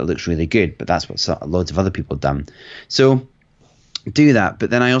here that looks really good, but that's what loads of other people have done. So do that.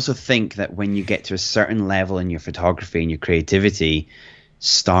 But then I also think that when you get to a certain level in your photography and your creativity,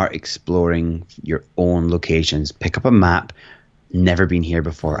 start exploring your own locations. Pick up a map. Never been here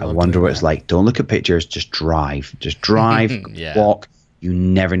before. I wonder what it's like. Don't look at pictures. Just drive. Yeah. Walk. You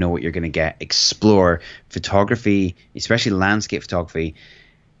never know what you're going to get. Explore. Photography, especially landscape photography,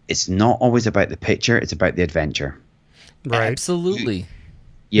 it's not always about the picture. It's about the adventure. Right. Absolutely.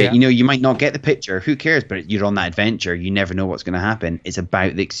 Yeah, you might not get the picture. Who cares? But you're on that adventure. You never know what's going to happen. It's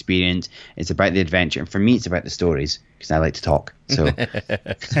about the experience. It's about the adventure. And for me, it's about the stories because I like to talk. So,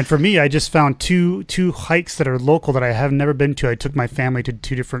 and for me, I just found two hikes that are local that I have never been to. I took my family to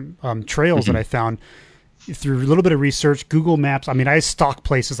 2 different trails that I found through a little bit of research, Google Maps. I mean, I stalk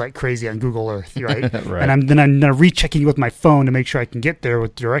places like crazy on Google Earth, right? Right. And I'm rechecking with my phone to make sure I can get there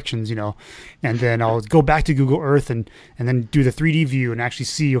with directions, and then I'll go back to Google Earth and then do the 3D view and actually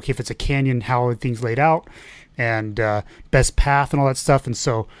see, okay, if it's a canyon, how things laid out and best path and all that stuff. And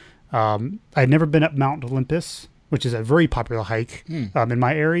so I'd never been up Mount Olympus, which is a very popular hike in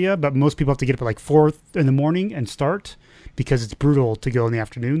my area, but most people have to get up at like 4 in the morning and start because it's brutal to go in the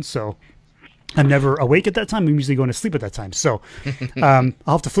afternoon. So I'm never awake at that time. I'm usually going to sleep at that time. So I'll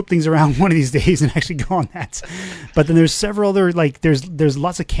have to flip things around one of these days and actually go on that. But then there's several other, there's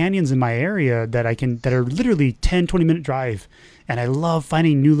lots of canyons in my area that are literally 10, 20 minute drive. And I love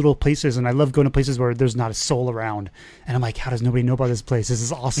finding new little places, and I love going to places where there's not a soul around. And I'm like, how does nobody know about this place? This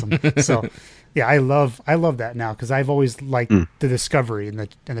is awesome. So yeah, I love that now because I've always liked the discovery and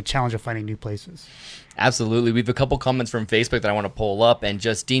the challenge of finding new places. Absolutely. We have a couple comments from Facebook that I want to pull up. And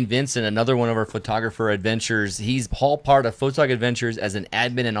just Dean Vincent, another one of our photographer adventures, he's all part of Photog Adventures as an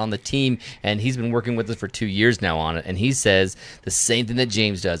admin and on the team. And he's been working with us for 2 years now on it. And he says the same thing that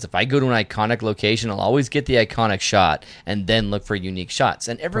James does. If I go to an iconic location, I'll always get the iconic shot and then look for unique shots.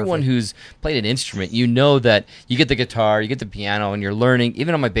 And everyone who's played an instrument, you know that you get the guitar, you get the piano, and you're learning,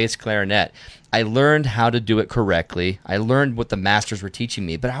 even on my bass clarinet, I learned how to do it correctly. I learned what the masters were teaching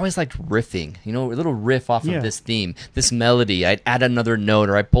me, but I always liked riffing, a little riff off of this theme, this melody. I'd add another note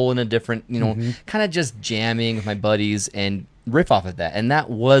or I pull in a different, kind of just jamming with my buddies and riff off of that. And that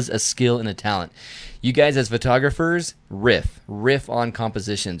was a skill and a talent. You guys as photographers, riff on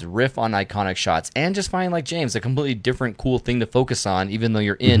compositions, riff on iconic shots, and just find, like James, a completely different cool thing to focus on, even though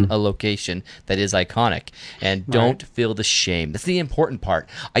you're in a location that is iconic. And don't feel the shame. That's the important part.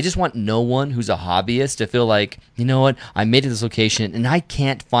 I just want no one who's a hobbyist to feel like, you know what, I made it to this location and I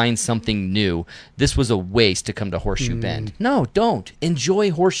can't find something new. This was a waste to come to Horseshoe Bend. No, don't.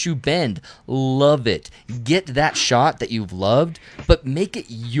 Enjoy Horseshoe Bend. Love it. Get that shot that you've loved, but make it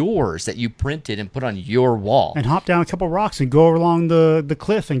yours that you printed and put on your wall. And hop down a couple rocks and go along the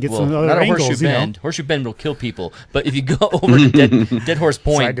cliff and get some other not angles. Horseshoe Bend. Horseshoe Bend will kill people. But if you go over to Dead Horse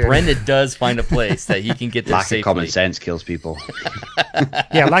Point, Brendan does find a place that he can get there safely. Lack of common sense kills people.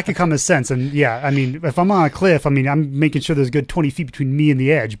 Yeah, lack of common sense. And yeah, I mean, if I'm on a cliff, I mean, I'm making sure there's a good 20 feet between me and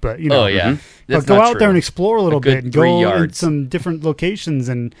the edge. But, you know, but go out there and explore a little bit and go in some different locations.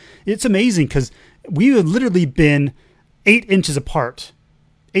 And it's amazing because we have literally been 8 inches apart.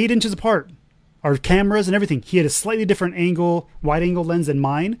 8 inches apart. Our cameras and everything. He had a slightly different angle, wide angle lens than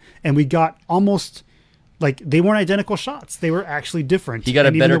mine, and we got almost like they weren't identical shots. They were actually different. He got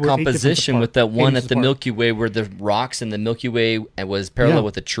a better composition with that one at the Milky Way where the rocks and the Milky Way was parallel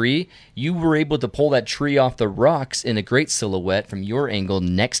with a tree. You were able to pull that tree off the rocks in a great silhouette from your angle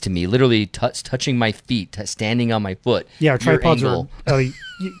next to me, literally touching my feet, standing on my foot. Yeah, our tripods are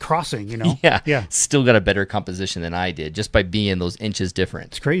crossing, you know? Yeah. Still got a better composition than I did just by being those inches different.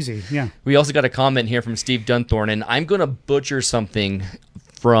 It's crazy, yeah. We also got a comment here from Steve Dunthorne, and I'm going to butcher something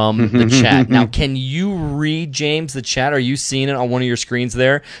from the chat. Now, can you read, James, the chat? Are you seeing it on one of your screens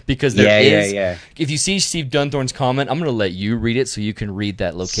there? Because there is. If you see Steve Dunthorne's comment, I'm going to let you read it so you can read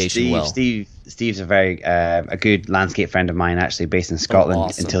that location Steve's a very a good landscape friend of mine, actually based in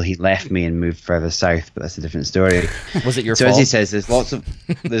Scotland until he left me and moved further south. But that's a different story. Was it your fault? So as he says, there's lots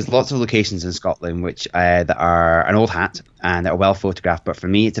of locations in Scotland which that are an old hat and that are well photographed. But for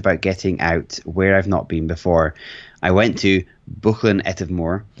me, it's about getting out where I've not been before. I went to Buchlan Etive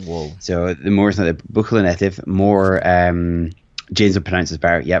Moor. Whoa! So the moor is not the Buchlan Etive Moor. James will pronounce it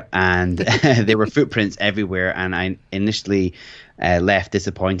better. Yep. And there were footprints everywhere, and I initially left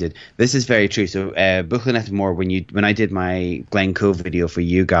disappointed. This is very true. So Buchlan Etive Moor, when I did my Glen Cove video for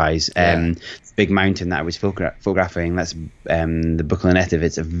you guys, big mountain that I was photographing, that's the Buchlan Etive.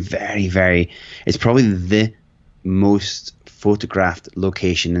 It's a very it's probably the most photographed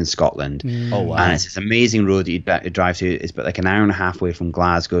location in Scotland. Oh wow! And it's this amazing road that you drive to. It's about like an hour and a half away from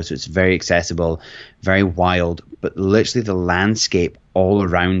Glasgow, so it's very accessible, very wild. But literally, the landscape all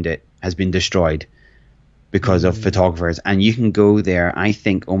around it has been destroyed because of photographers. And you can go there. I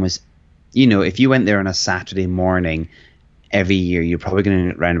think almost, if you went there on a Saturday morning every year, you're probably going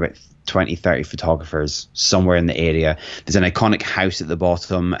to get around about 20, 30 photographers somewhere in the area. There's an iconic house at the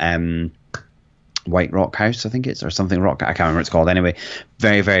bottom. White Rock House, I think it's, or something rock. I can't remember what it's called. Anyway,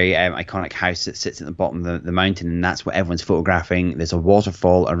 very iconic house that sits at the bottom of the mountain, and that's what everyone's photographing. There's a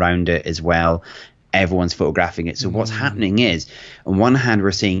waterfall around it as well. Everyone's photographing it. So what's happening is, on one hand,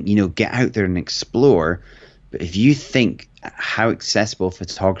 we're saying, get out there and explore. But if you think how accessible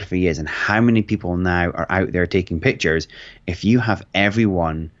photography is and how many people now are out there taking pictures, if you have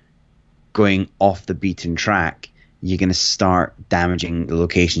everyone going off the beaten track, you're going to start damaging the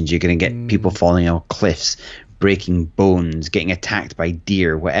locations. You're going to get people falling off cliffs, breaking bones, getting attacked by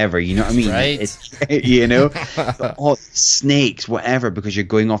deer, whatever. You know what I mean? Right. All snakes, whatever, because you're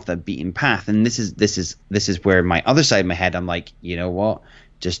going off that beaten path. And this is where my other side of my head, I'm like, you know what?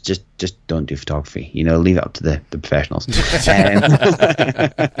 Just don't do photography. Leave it up to the professionals.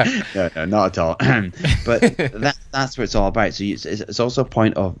 No, not at all. But that's what it's all about. So it's also a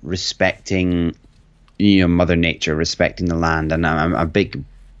point of respecting Mother Nature, respecting the land, and I'm a big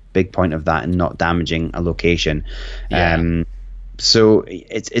point of that, and not damaging a location. So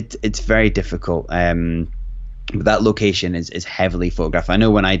it's very difficult. But that location is heavily photographed. I know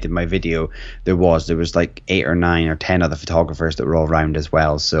when I did my video, there was like 8 or 9 or 10 other photographers that were all around as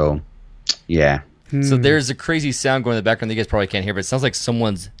well. So yeah. So there's a crazy sound going in the background that you guys probably can't hear, but it sounds like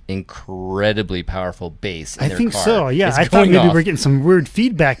someone's incredibly powerful bass in their car. I think so, yeah. I thought maybe we're getting some weird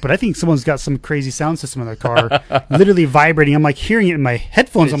feedback, but I think someone's got some crazy sound system in their car, literally vibrating. I'm like hearing it in my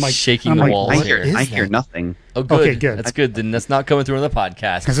headphones. I'm like shaking the walls. I hear nothing. Oh, good. Okay, good. That's good. Then that's not coming through on the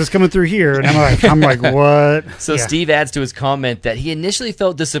podcast. Because it's coming through here, and I'm like, what? So Steve adds to his comment that he initially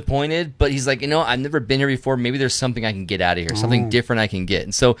felt disappointed, but he's like, I've never been here before. Maybe there's something I can get out of here, something different I can get.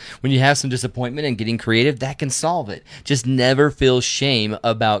 And so when you have some disappointment and getting creative, that can solve it. Just never feel shame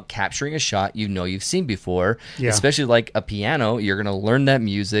about capturing a shot you've seen before, especially like a piano. You're going to learn that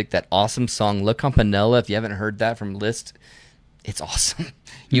music, that awesome song, La Campanella. If you haven't heard that from Liszt, it's awesome.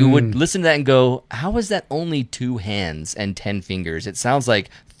 You would listen to that and go, how is that only 2 hands and 10 fingers? It sounds like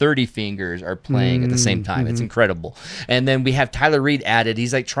 30 fingers are playing at the same time. It's incredible. And then we have Tyler Reed added.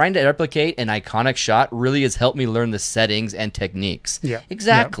 He's like, trying to replicate an iconic shot really has helped me learn the settings and techniques. Yeah.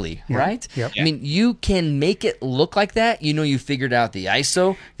 Exactly, Yep. right? Yep. I mean, you can make it look like that. You know, you figured out the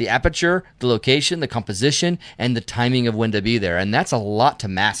ISO, the aperture, the location, the composition, and the timing of when to be there. And that's a lot to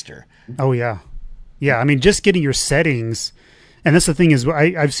master. Oh, yeah. Yeah, I mean, just getting your settings, and that's the thing is,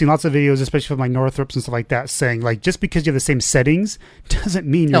 I've seen lots of videos, especially from like Northrops and stuff like that, saying like just because you have the same settings doesn't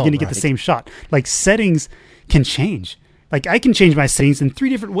mean you're going to get the same shot. Like settings can change. Like I can change my settings in 3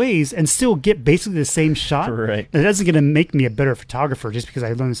 different ways and still get basically the same shot. Right. It doesn't going to make me a better photographer just because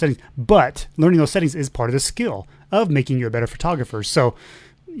I learned the settings. But learning those settings is part of the skill of making you a better photographer. So,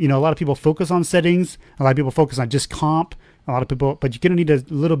 you know, a lot of people focus on settings. A lot of people focus on just comp. A lot of people, but you're going to need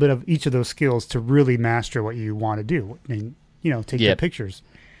a little bit of each of those skills to really master what you want to do and, you know, take good pictures.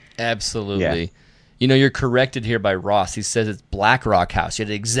 Absolutely. Yeah. You know, you're corrected here by Ross. He says it's Black Rock House. You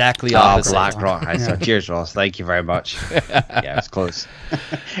had exactly opposite. Black Rock House. So cheers, Ross. Thank you very much. Yeah, it's close.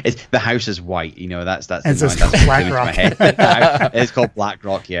 The house is white. You know, that's and so it's called Black Rock. It's called Black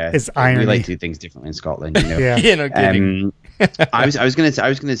Rock. Yeah, it's irony. We like to do things differently in Scotland. You know? Yeah. Yeah, no kidding. I was going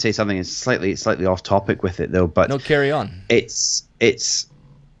to say something that's slightly off topic with it though, but No, carry on. It's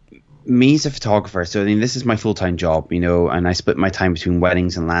me as a photographer. So I mean, this is my full-time job, you know, and I split my time between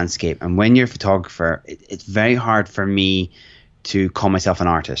weddings and landscape. And when you're a photographer, it's very hard for me to call myself an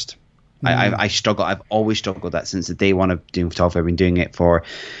artist. I struggle. I've always struggled that since the day one of doing photography. I've been doing it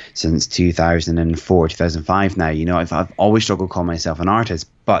since 2004, 2005 now. You know, I've always struggled calling myself an artist,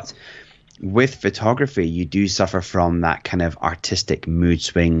 but with photography, you do suffer from that kind of artistic mood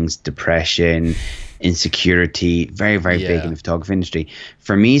swings, depression, insecurity, very, very big in the photography industry.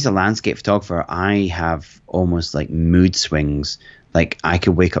 For me as a landscape photographer, I have almost like mood swings. Like I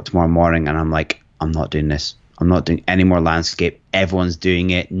could wake up tomorrow morning and I'm like, I'm not doing this. I'm not doing any more landscape. Everyone's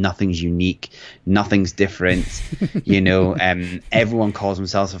doing it. Nothing's unique. Nothing's different. You know, everyone calls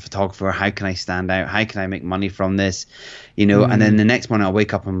themselves a photographer. How can I stand out? How can I make money from this? You know, and then the next morning I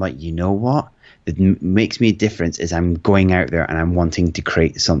wake up and I'm like, you know what? That makes me a difference is I'm going out there and I'm wanting to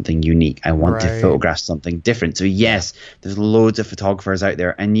create something unique. I want to photograph something different. So yes, there's loads of photographers out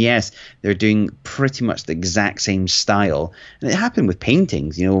there, and yes, they're doing pretty much the exact same style. And it happened with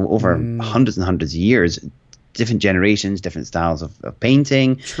paintings, you know, over hundreds and hundreds of years. Different generations, different styles of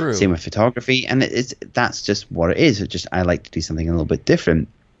painting. True. Same with photography, and that's just what it is. It's just I like to do something a little bit different,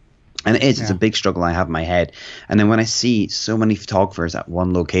 and it's a big struggle I have in my head. And then when I see so many photographers at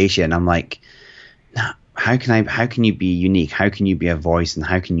one location, I'm like, nah, how can you be unique? How can you be a voice? And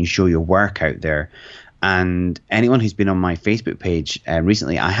how can you show your work out there? And anyone who's been on my Facebook page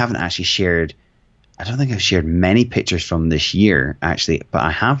recently, I haven't actually shared. I don't think I've shared many pictures from this year actually, but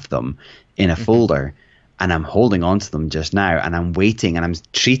I have them in a folder. And I'm holding on to them just now, and I'm waiting, and I'm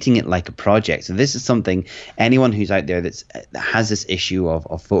treating it like a project. So this is something anyone who's out there that has this issue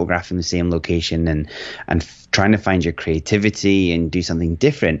of photographing the same location and trying to find your creativity and do something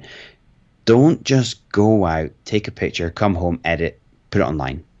different. Don't just go out, take a picture, come home, edit, put it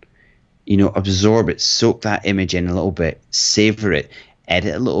online. You know, absorb it, soak that image in a little bit, savor it,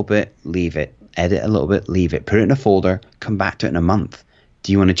 edit a little bit, leave it, edit a little bit, leave it, put it in a folder, come back to it in a month.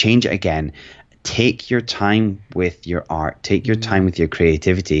 Do you want to change it again? Take your time with your art. Take your time with your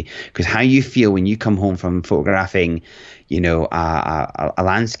creativity, because how you feel when you come home from photographing, you know, a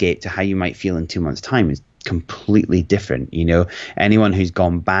landscape to how you might feel in 2 months' time is completely different. You know, anyone who's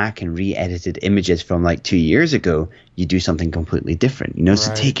gone back and re-edited images from like 2 years ago, you do something completely different. You know,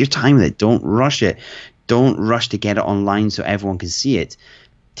 so take your time with it. Don't rush it. Don't rush to get it online so everyone can see it.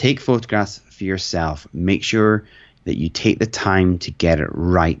 Take photographs for yourself. Make sure that you take the time to get it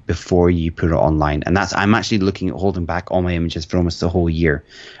right before you put it online. And I'm actually looking at holding back all my images for almost the whole year.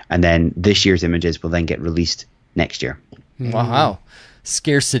 And then this year's images will then get released next year. Wow.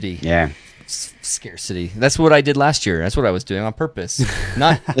 Scarcity. Yeah. Scarcity. That's what I did last year. That's what I was doing on purpose.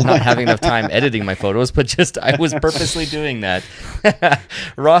 Not having enough time editing my photos, but just I was purposely doing that.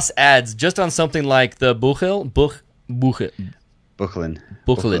 Ross adds, just on something like the Buchlin.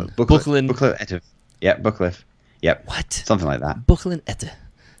 Yeah, Buchliff. Yep. What? Something like that. Buchlin Ette.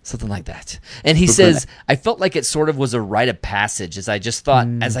 Something like that. And he says, I felt like it sort of was a rite of passage, as I just thought,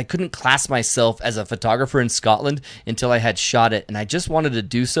 as I couldn't class myself as a photographer in Scotland until I had shot it, and I just wanted to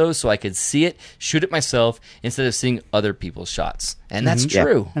do so I could see it, shoot it myself, instead of seeing other people's shots. And that's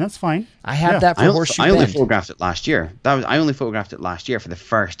true. And that's fine. I have that for Horseshoe I only Bend. photographed it last year. I only photographed it last year for the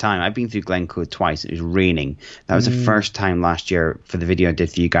first time. I've been through Glencoe twice. It was raining. That was the first time last year for the video I did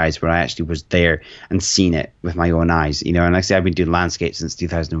for you guys where I actually was there and seen it with my own eyes. You know, and like I say, I've been doing landscape since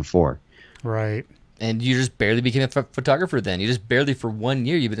 2004. Right. And you just barely became a photographer then. You just barely for 1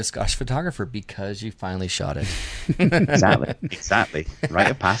 year you've been a Scottish photographer because you finally shot it. Exactly. Rite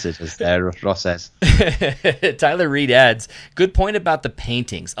of passage, as Ross says. Tyler Reed adds, good point about the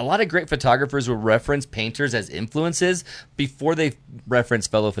paintings. A lot of great photographers will reference painters as influences before they reference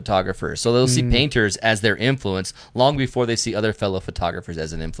fellow photographers. So they'll see painters as their influence long before they see other fellow photographers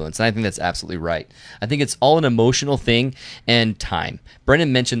as an influence. And I think that's absolutely right. I think it's all an emotional thing and time.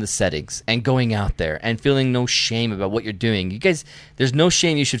 Brendan mentioned the settings and going out there and feeling no shame about what you're doing. You guys, there's no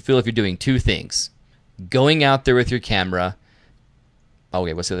shame you should feel if you're doing two things. Going out there with your camera. Oh,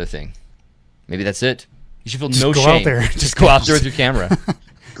 okay, what's the other thing? Maybe that's it. You should feel no shame. Out there. Just go out there with your camera.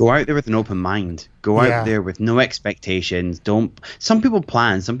 Go out there with an open mind. Go out there with no expectations. Don't. Some people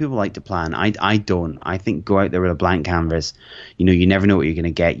plan. Some people like to plan. I don't. I think go out there with a blank canvas. You know, you never know what you're going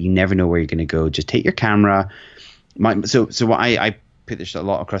to get. You never know where you're going to go. Just take your camera. So what I put this a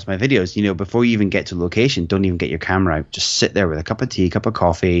lot across my videos. You know, before you even get to location, don't even get your camera out. Just sit there with a cup of tea, cup of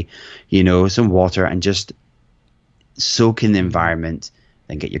coffee, you know, some water, and just soak in the environment.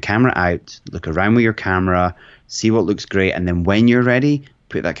 Then get your camera out, look around with your camera, see what looks great, and then when you're ready,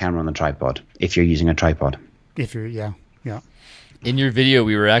 put that camera on the tripod. If you're using a tripod. If you're, yeah. In your video,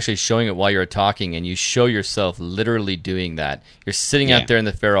 we were actually showing it while you were talking, and you show yourself literally doing that. You're sitting out there in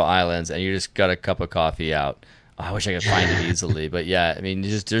the Faroe Islands, and you just got a cup of coffee out. Oh, I wish I could find it easily, but yeah, I mean,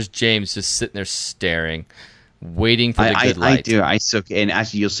 there's James just sitting there staring, waiting for the good light. I do. I soak in.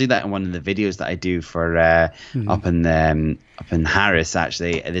 Actually, you'll see that in one of the videos that I do for up in Harris.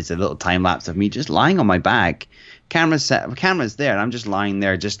 Actually, there's a little time lapse of me just lying on my back. Camera's there, and I'm just lying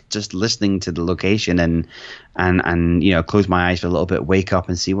there, just listening to the location, and you know, close my eyes for a little bit, wake up,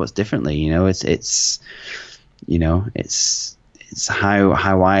 and see what's differently. You know, it's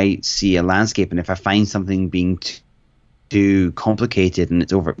how I see a landscape, and if I find something being too complicated and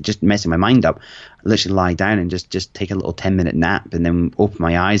it's just messing my mind up, I literally lie down and just take a little 10-minute nap, and then open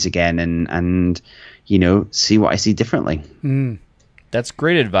my eyes again, and you know, see what I see differently. That's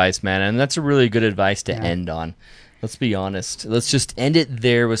great advice, man, and that's a really good advice to end on. Let's be honest. Let's just end it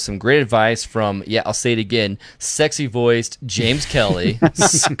there with some great advice from, I'll say it again, sexy-voiced James Kelly,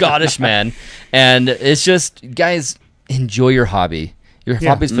 Scottish man. And it's just, guys, enjoy your hobby. Your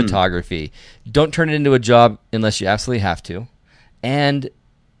hobby is photography. Don't turn it into a job unless you absolutely have to. And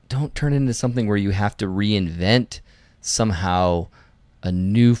don't turn it into something where you have to reinvent somehow a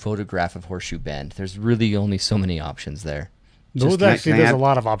new photograph of Horseshoe Bend. There's really only so many options there. There's a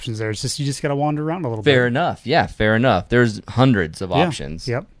lot of options there. It's just you just got to wander around a little bit. Fair enough. Yeah, fair enough. There's hundreds of options.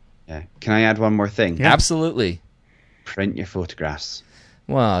 Yep. Yeah. Can I add one more thing? Yeah. Absolutely. Print your photographs.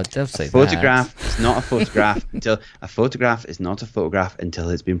 Well, don't say that. Photograph is not a photograph until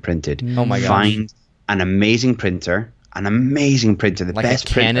it's been printed. Oh my god! Find an amazing printer. The like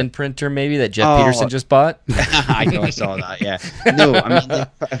best a Canon printer maybe that Jeff Peterson just bought. I know, I saw that. Yeah. No, I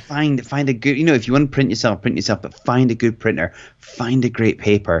mean, find a good. You know, if you want to print yourself, but find a good printer. Find a great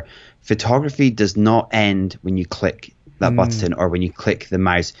paper. Photography does not end when you click that button or when you click the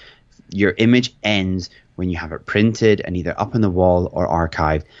mouse. Your image ends when you have it printed and either up on the wall or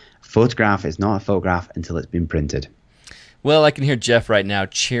archived. A photograph is not a photograph until it's been printed. Well, I can hear Jeff right now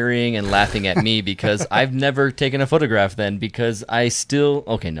cheering and laughing at me because I've never taken a photograph then because I still...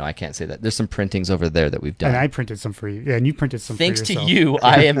 Okay, no, I can't say that. There's some printings over there that we've done. And I printed some for you. Yeah, and you printed some Thanks for yourself. to you,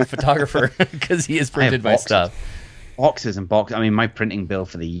 I am a photographer because he has printed my stuff. Boxes and boxes. I mean, my printing bill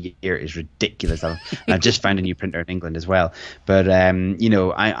for the year is ridiculous. I've just found a new printer in England as well. But, you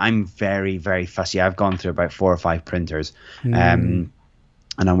know, I'm very, very fussy. I've gone through about 4 or 5 printers.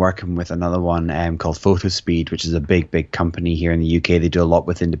 And I'm working with another one called Photospeed, which is a big company here in the UK. They do a lot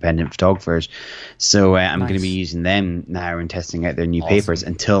with independent photographers. So I'm going to be using them now and testing out their new papers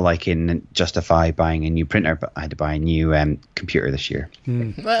until I can justify buying a new printer. But I had to buy a new computer this year.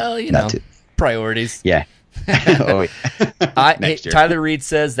 Well, you know, priorities. Yeah. Tyler Reed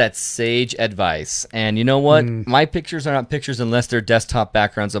says that's sage advice. And you know what? My pictures are not pictures unless they're desktop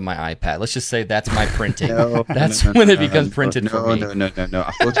backgrounds on my iPad. Let's just say that's my printing. That's when it becomes printed for me. No.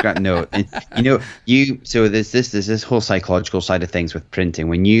 A photograph, no. And, you know, so there's this whole psychological side of things with printing.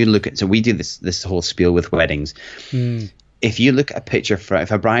 When you look at, so we do this whole spiel with weddings. If you look at a picture, if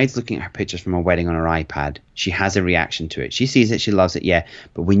a bride's looking at her pictures from a wedding on her iPad, she has a reaction to it. She sees it, she loves it, yeah.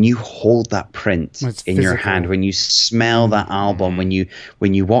 But when you hold that print in your hand, when you smell that album, when you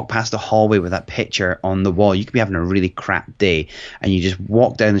walk past the hallway with that picture on the wall, you could be having a really crap day, and you just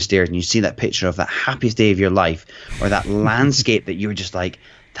walk down the stairs and you see that picture of that happiest day of your life, or that landscape that you were just like,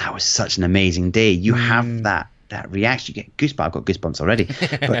 that was such an amazing day. You have that that reaction. You get goosebumps. I've got goosebumps already.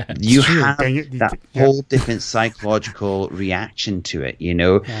 But you have that whole different psychological reaction to it, you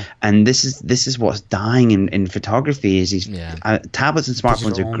know. Yeah. And this is what's dying in photography. Is these tablets and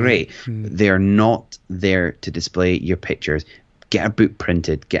smartphones are great. But they are not there to display your pictures. Get a book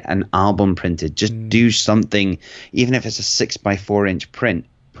printed. Get an album printed. Just do something, even if it's a 6x4 inch print.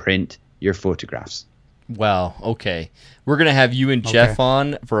 Print your photographs. Wow. Okay. We're going to have you and Jeff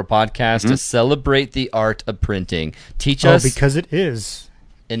on for a podcast to celebrate the art of printing. Teach us. Because it is.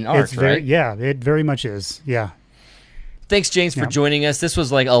 An art, right? Yeah, it very much is. Yeah. Thanks, James, for joining us. This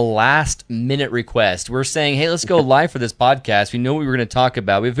was like a last-minute request. We're saying, hey, let's go live for this podcast. We know what we were going to talk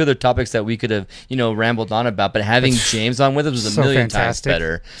about. We have other topics that we could have, rambled on about, but having James on with us was a million times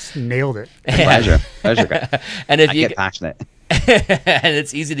better. Nailed it. Pleasure. And if you get passionate. And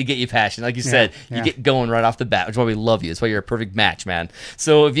it's easy to get you passionate. Like you said, you get going right off the bat, which is why we love you. That's why you're a perfect match, man.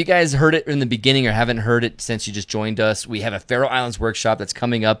 So if you guys heard it in the beginning or haven't heard it since you just joined us, we have a Faroe Islands workshop that's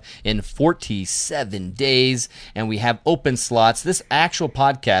coming up in 47 days, and we have open slots. This actual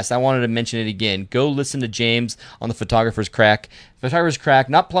podcast, I wanted to mention it again. Go listen to James on the Photographer's Crack. Photographer's Crack,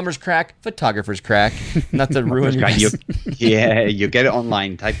 not Plumber's Crack, Photographer's Crack. Not to ruin your you get it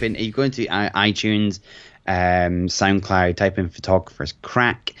online. Type in, you go into iTunes, SoundCloud, type in Photographer's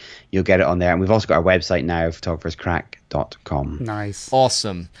Crack, you'll get it on there. And we've also got our website now, photographerscrack.com. Nice.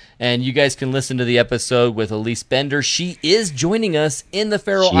 Awesome. And you guys can listen to the episode with Elise Bender. She is joining us in the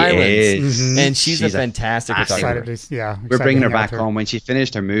Faroe Islands. And she's a fantastic photographer. We're bringing her back on. When she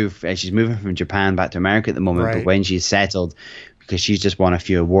finished her move, she's moving from Japan back to America at the moment, but when she's settled, because she's just won a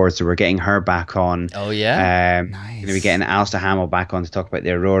few awards, so we're getting her back on. Oh, yeah? Nice. We're getting Alistair Hamill back on to talk about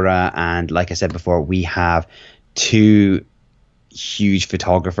the Aurora, and like I said before, we have 2 huge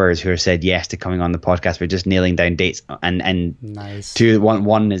photographers who have said yes to coming on the podcast. We're just nailing down dates, and nice.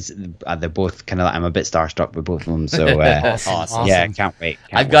 One is they're both kind of like, I'm a bit starstruck with both of them, so awesome. Yeah, can't wait.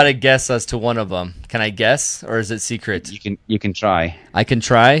 I've got a guess as to one of them. Can I guess, or is it secret? You can try. I can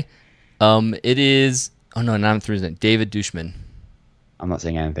try. It is. Oh no, not through his name. David Dushman. I'm not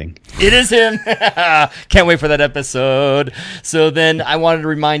saying anything. It is him. Can't wait for that episode. So then I wanted to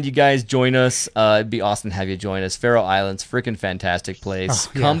remind you guys, join us. It'd be awesome to have you join us. Faroe Islands, freaking fantastic place.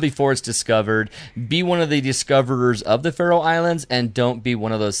 Come before it's discovered. Be one of the discoverers of the Faroe Islands, and don't be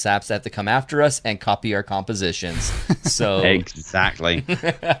one of those saps that have to come after us and copy our compositions. So exactly.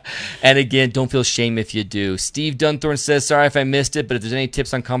 And again, don't feel shame if you do. Steve Dunthorne says, sorry if I missed it, but if there's any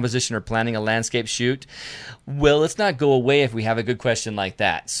tips on composition or planning a landscape shoot, well, let's not go away if we have a good question like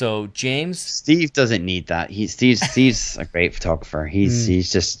that. So, James? Steve doesn't need that. Steve's a great photographer.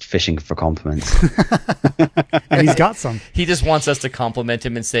 He's just fishing for compliments. And he's got some. He just wants us to compliment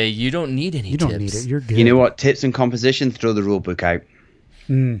him and say, you don't need any tips. You don't need it. You're good. You know what? Tips and composition, throw the rule book out.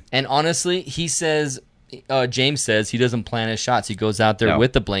 And honestly, he says, James says he doesn't plan his shots. He goes out there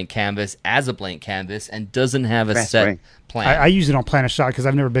with the blank canvas as a blank canvas and doesn't have a set plan. I usually don't plan a shot because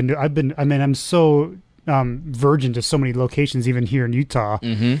I've never been to, I'm so virgin to so many locations, even here in Utah,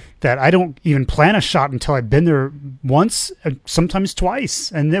 that I don't even plan a shot until I've been there once, sometimes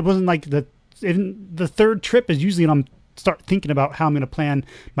twice. And it wasn't like the third trip is usually when I'm start thinking about how I'm going to plan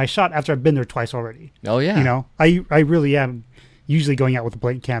my shot after I've been there twice already. Oh yeah. I really am usually going out with a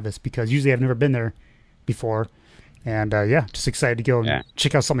blank canvas because usually I've never been there before. And just excited to go and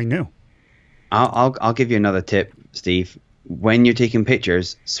check out something new. I'll give you another tip, Steve. When you're taking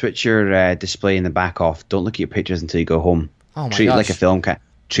pictures, switch your display in the back off. Don't look at your pictures until you go home. Oh my Treat gosh. it like a film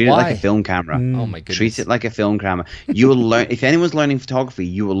Treat it like a film camera. Oh my goodness. Treat it like a film camera. You will learn. If anyone's learning photography,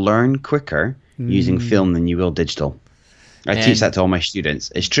 you will learn quicker using film than you will digital. I teach that to all my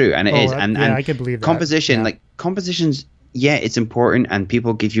students. It's true, and it is. And I can believe that. Composition, compositions, it's important, and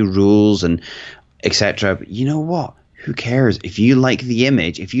people give you rules and etc. But you know what? Who cares? If you like the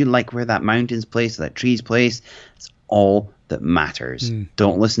image, if you like where that mountain's placed, that tree's placed, it's all that matters.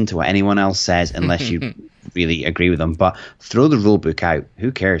 Don't listen to what anyone else says unless you really agree with them. But throw the rule book out.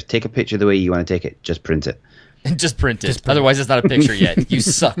 Who cares? Take a picture the way you want to take it. Just print it. Just print it. Otherwise, it's not a picture yet. You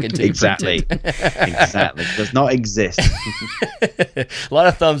suck until you print it. Exactly. It does not exist. A lot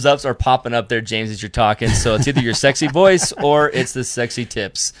of thumbs ups are popping up there, James, as you're talking. So it's either your sexy voice or it's the sexy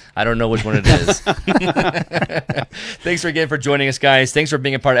tips. I don't know which one it is. Thanks again for joining us, guys. Thanks for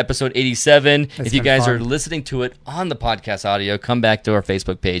being a part of episode 87. If you guys are listening to it on the podcast audio, come back to our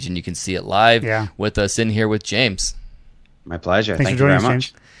Facebook page and you can see it live with us in here with James. My pleasure. Thank you very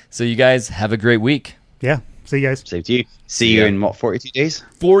much. James. So you guys have a great week. Yeah. See you guys. Same to you. See you in 42 days?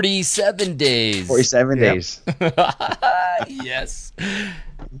 47 days. 47 days. Yes.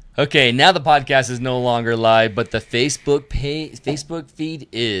 Okay, now the podcast is no longer live, but the Facebook feed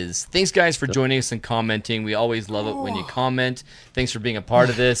is. Thanks, guys, for joining us and commenting. We always love it when you comment. Thanks for being a part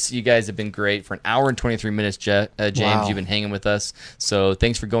of this. You guys have been great for an hour and 23 minutes, James. Wow. You've been hanging with us. So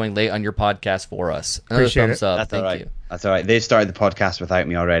thanks for going late on your podcast for us. Another Appreciate thumbs it. up. That's Thank all right. you. That's all right. They've started the podcast without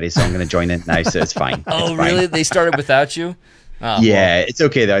me already, so I'm going to join in now, so it's fine. Oh, It's fine. really? They started without you? Oh, Yeah, it's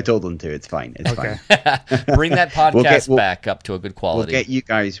okay though. I told them to. It's fine. It's fine. well, bring that podcast we'll- back up to a good We'll quality. get you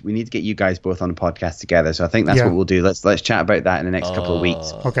guys. We need to get you guys both on a podcast together. So I think that's Yeah. what we'll do. Let's chat about that in the next couple of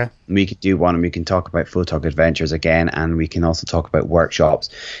weeks. Okay. We could do one, and we can talk about Photog Adventures again, and we can also talk about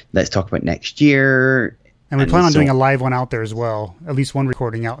workshops. Let's talk about next year. And we plan on so- doing a live one out there as well. At least one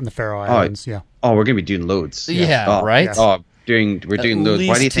recording out in the Faroe Islands. Yeah. Oh, we're going to be doing loads. Yeah, Oh, right? yeah. Oh, we're doing loads.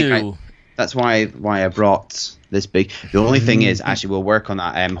 Why do you least think? two. That's why I brought this big. The only thing is, actually, we'll work on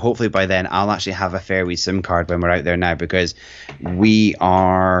that. Hopefully by then, I'll actually have a Fairway SIM card when we're out there now, because we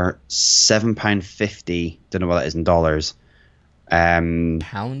are £7.50. Don't know what that is in dollars.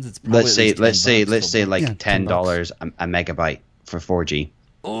 Pounds? It's probably Let's at say least let's say 10 let's say bucks. like Yeah, $10 a megabyte for 4G.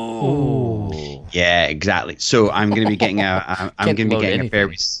 Oh. Yeah, exactly. So I'm going to be getting I'm Can't going to be load getting anything. a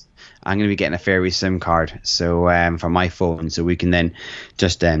Fairway. I'm going to be getting a Fairway SIM card, so for my phone, so we can then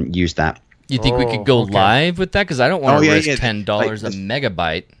just use that. You think we could go okay. live with that? Because I don't want to yeah, risk yeah. $10 Like a this-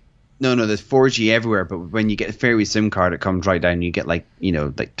 megabyte. No, there's 4G everywhere, but when you get a Fairway SIM card, it comes right down. You get like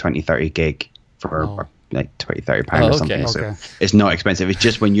 20, 30 gig for like 20, 30 pounds Oh, or okay. something. So Okay. it's not expensive. It's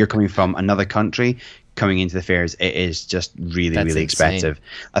just when you're coming from another country, coming into the fairs, it is just really, That's really insane. expensive.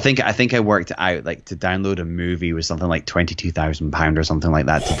 I think I worked it out, like to download a movie was something like £22,000 or something like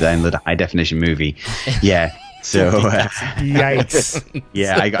that to download a high definition movie. Yeah. So Yikes.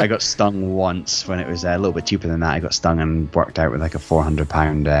 yeah, I got stung once when it was a little bit cheaper than that. I got stung and worked out with like a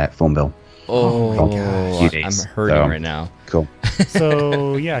 £400 phone bill. Oh, my gosh. Few I'm days. hurting So- right now. Cool.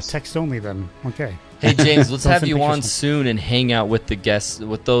 So, yeah, text only then. Okay. Hey, James, let's Don't have send you pictures on home. soon and hang out with the guests,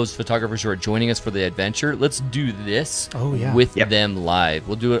 with those photographers who are joining us for the adventure. Let's do this Oh, yeah. with Yep. them live.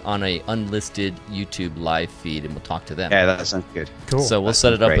 We'll do it on a unlisted YouTube live feed, and we'll talk to them. Yeah, that sounds good. Cool. So we'll That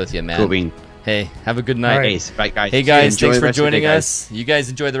set it sounds up great. with you, man. Cool bean. Hey, have a good night. All right. Hey, right, guys. Hey, guys, Enjoy thanks the for rest of your day, joining guys. us. You guys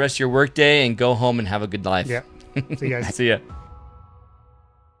enjoy the rest of your workday and go home and have a good life. Yeah. See you guys. See ya.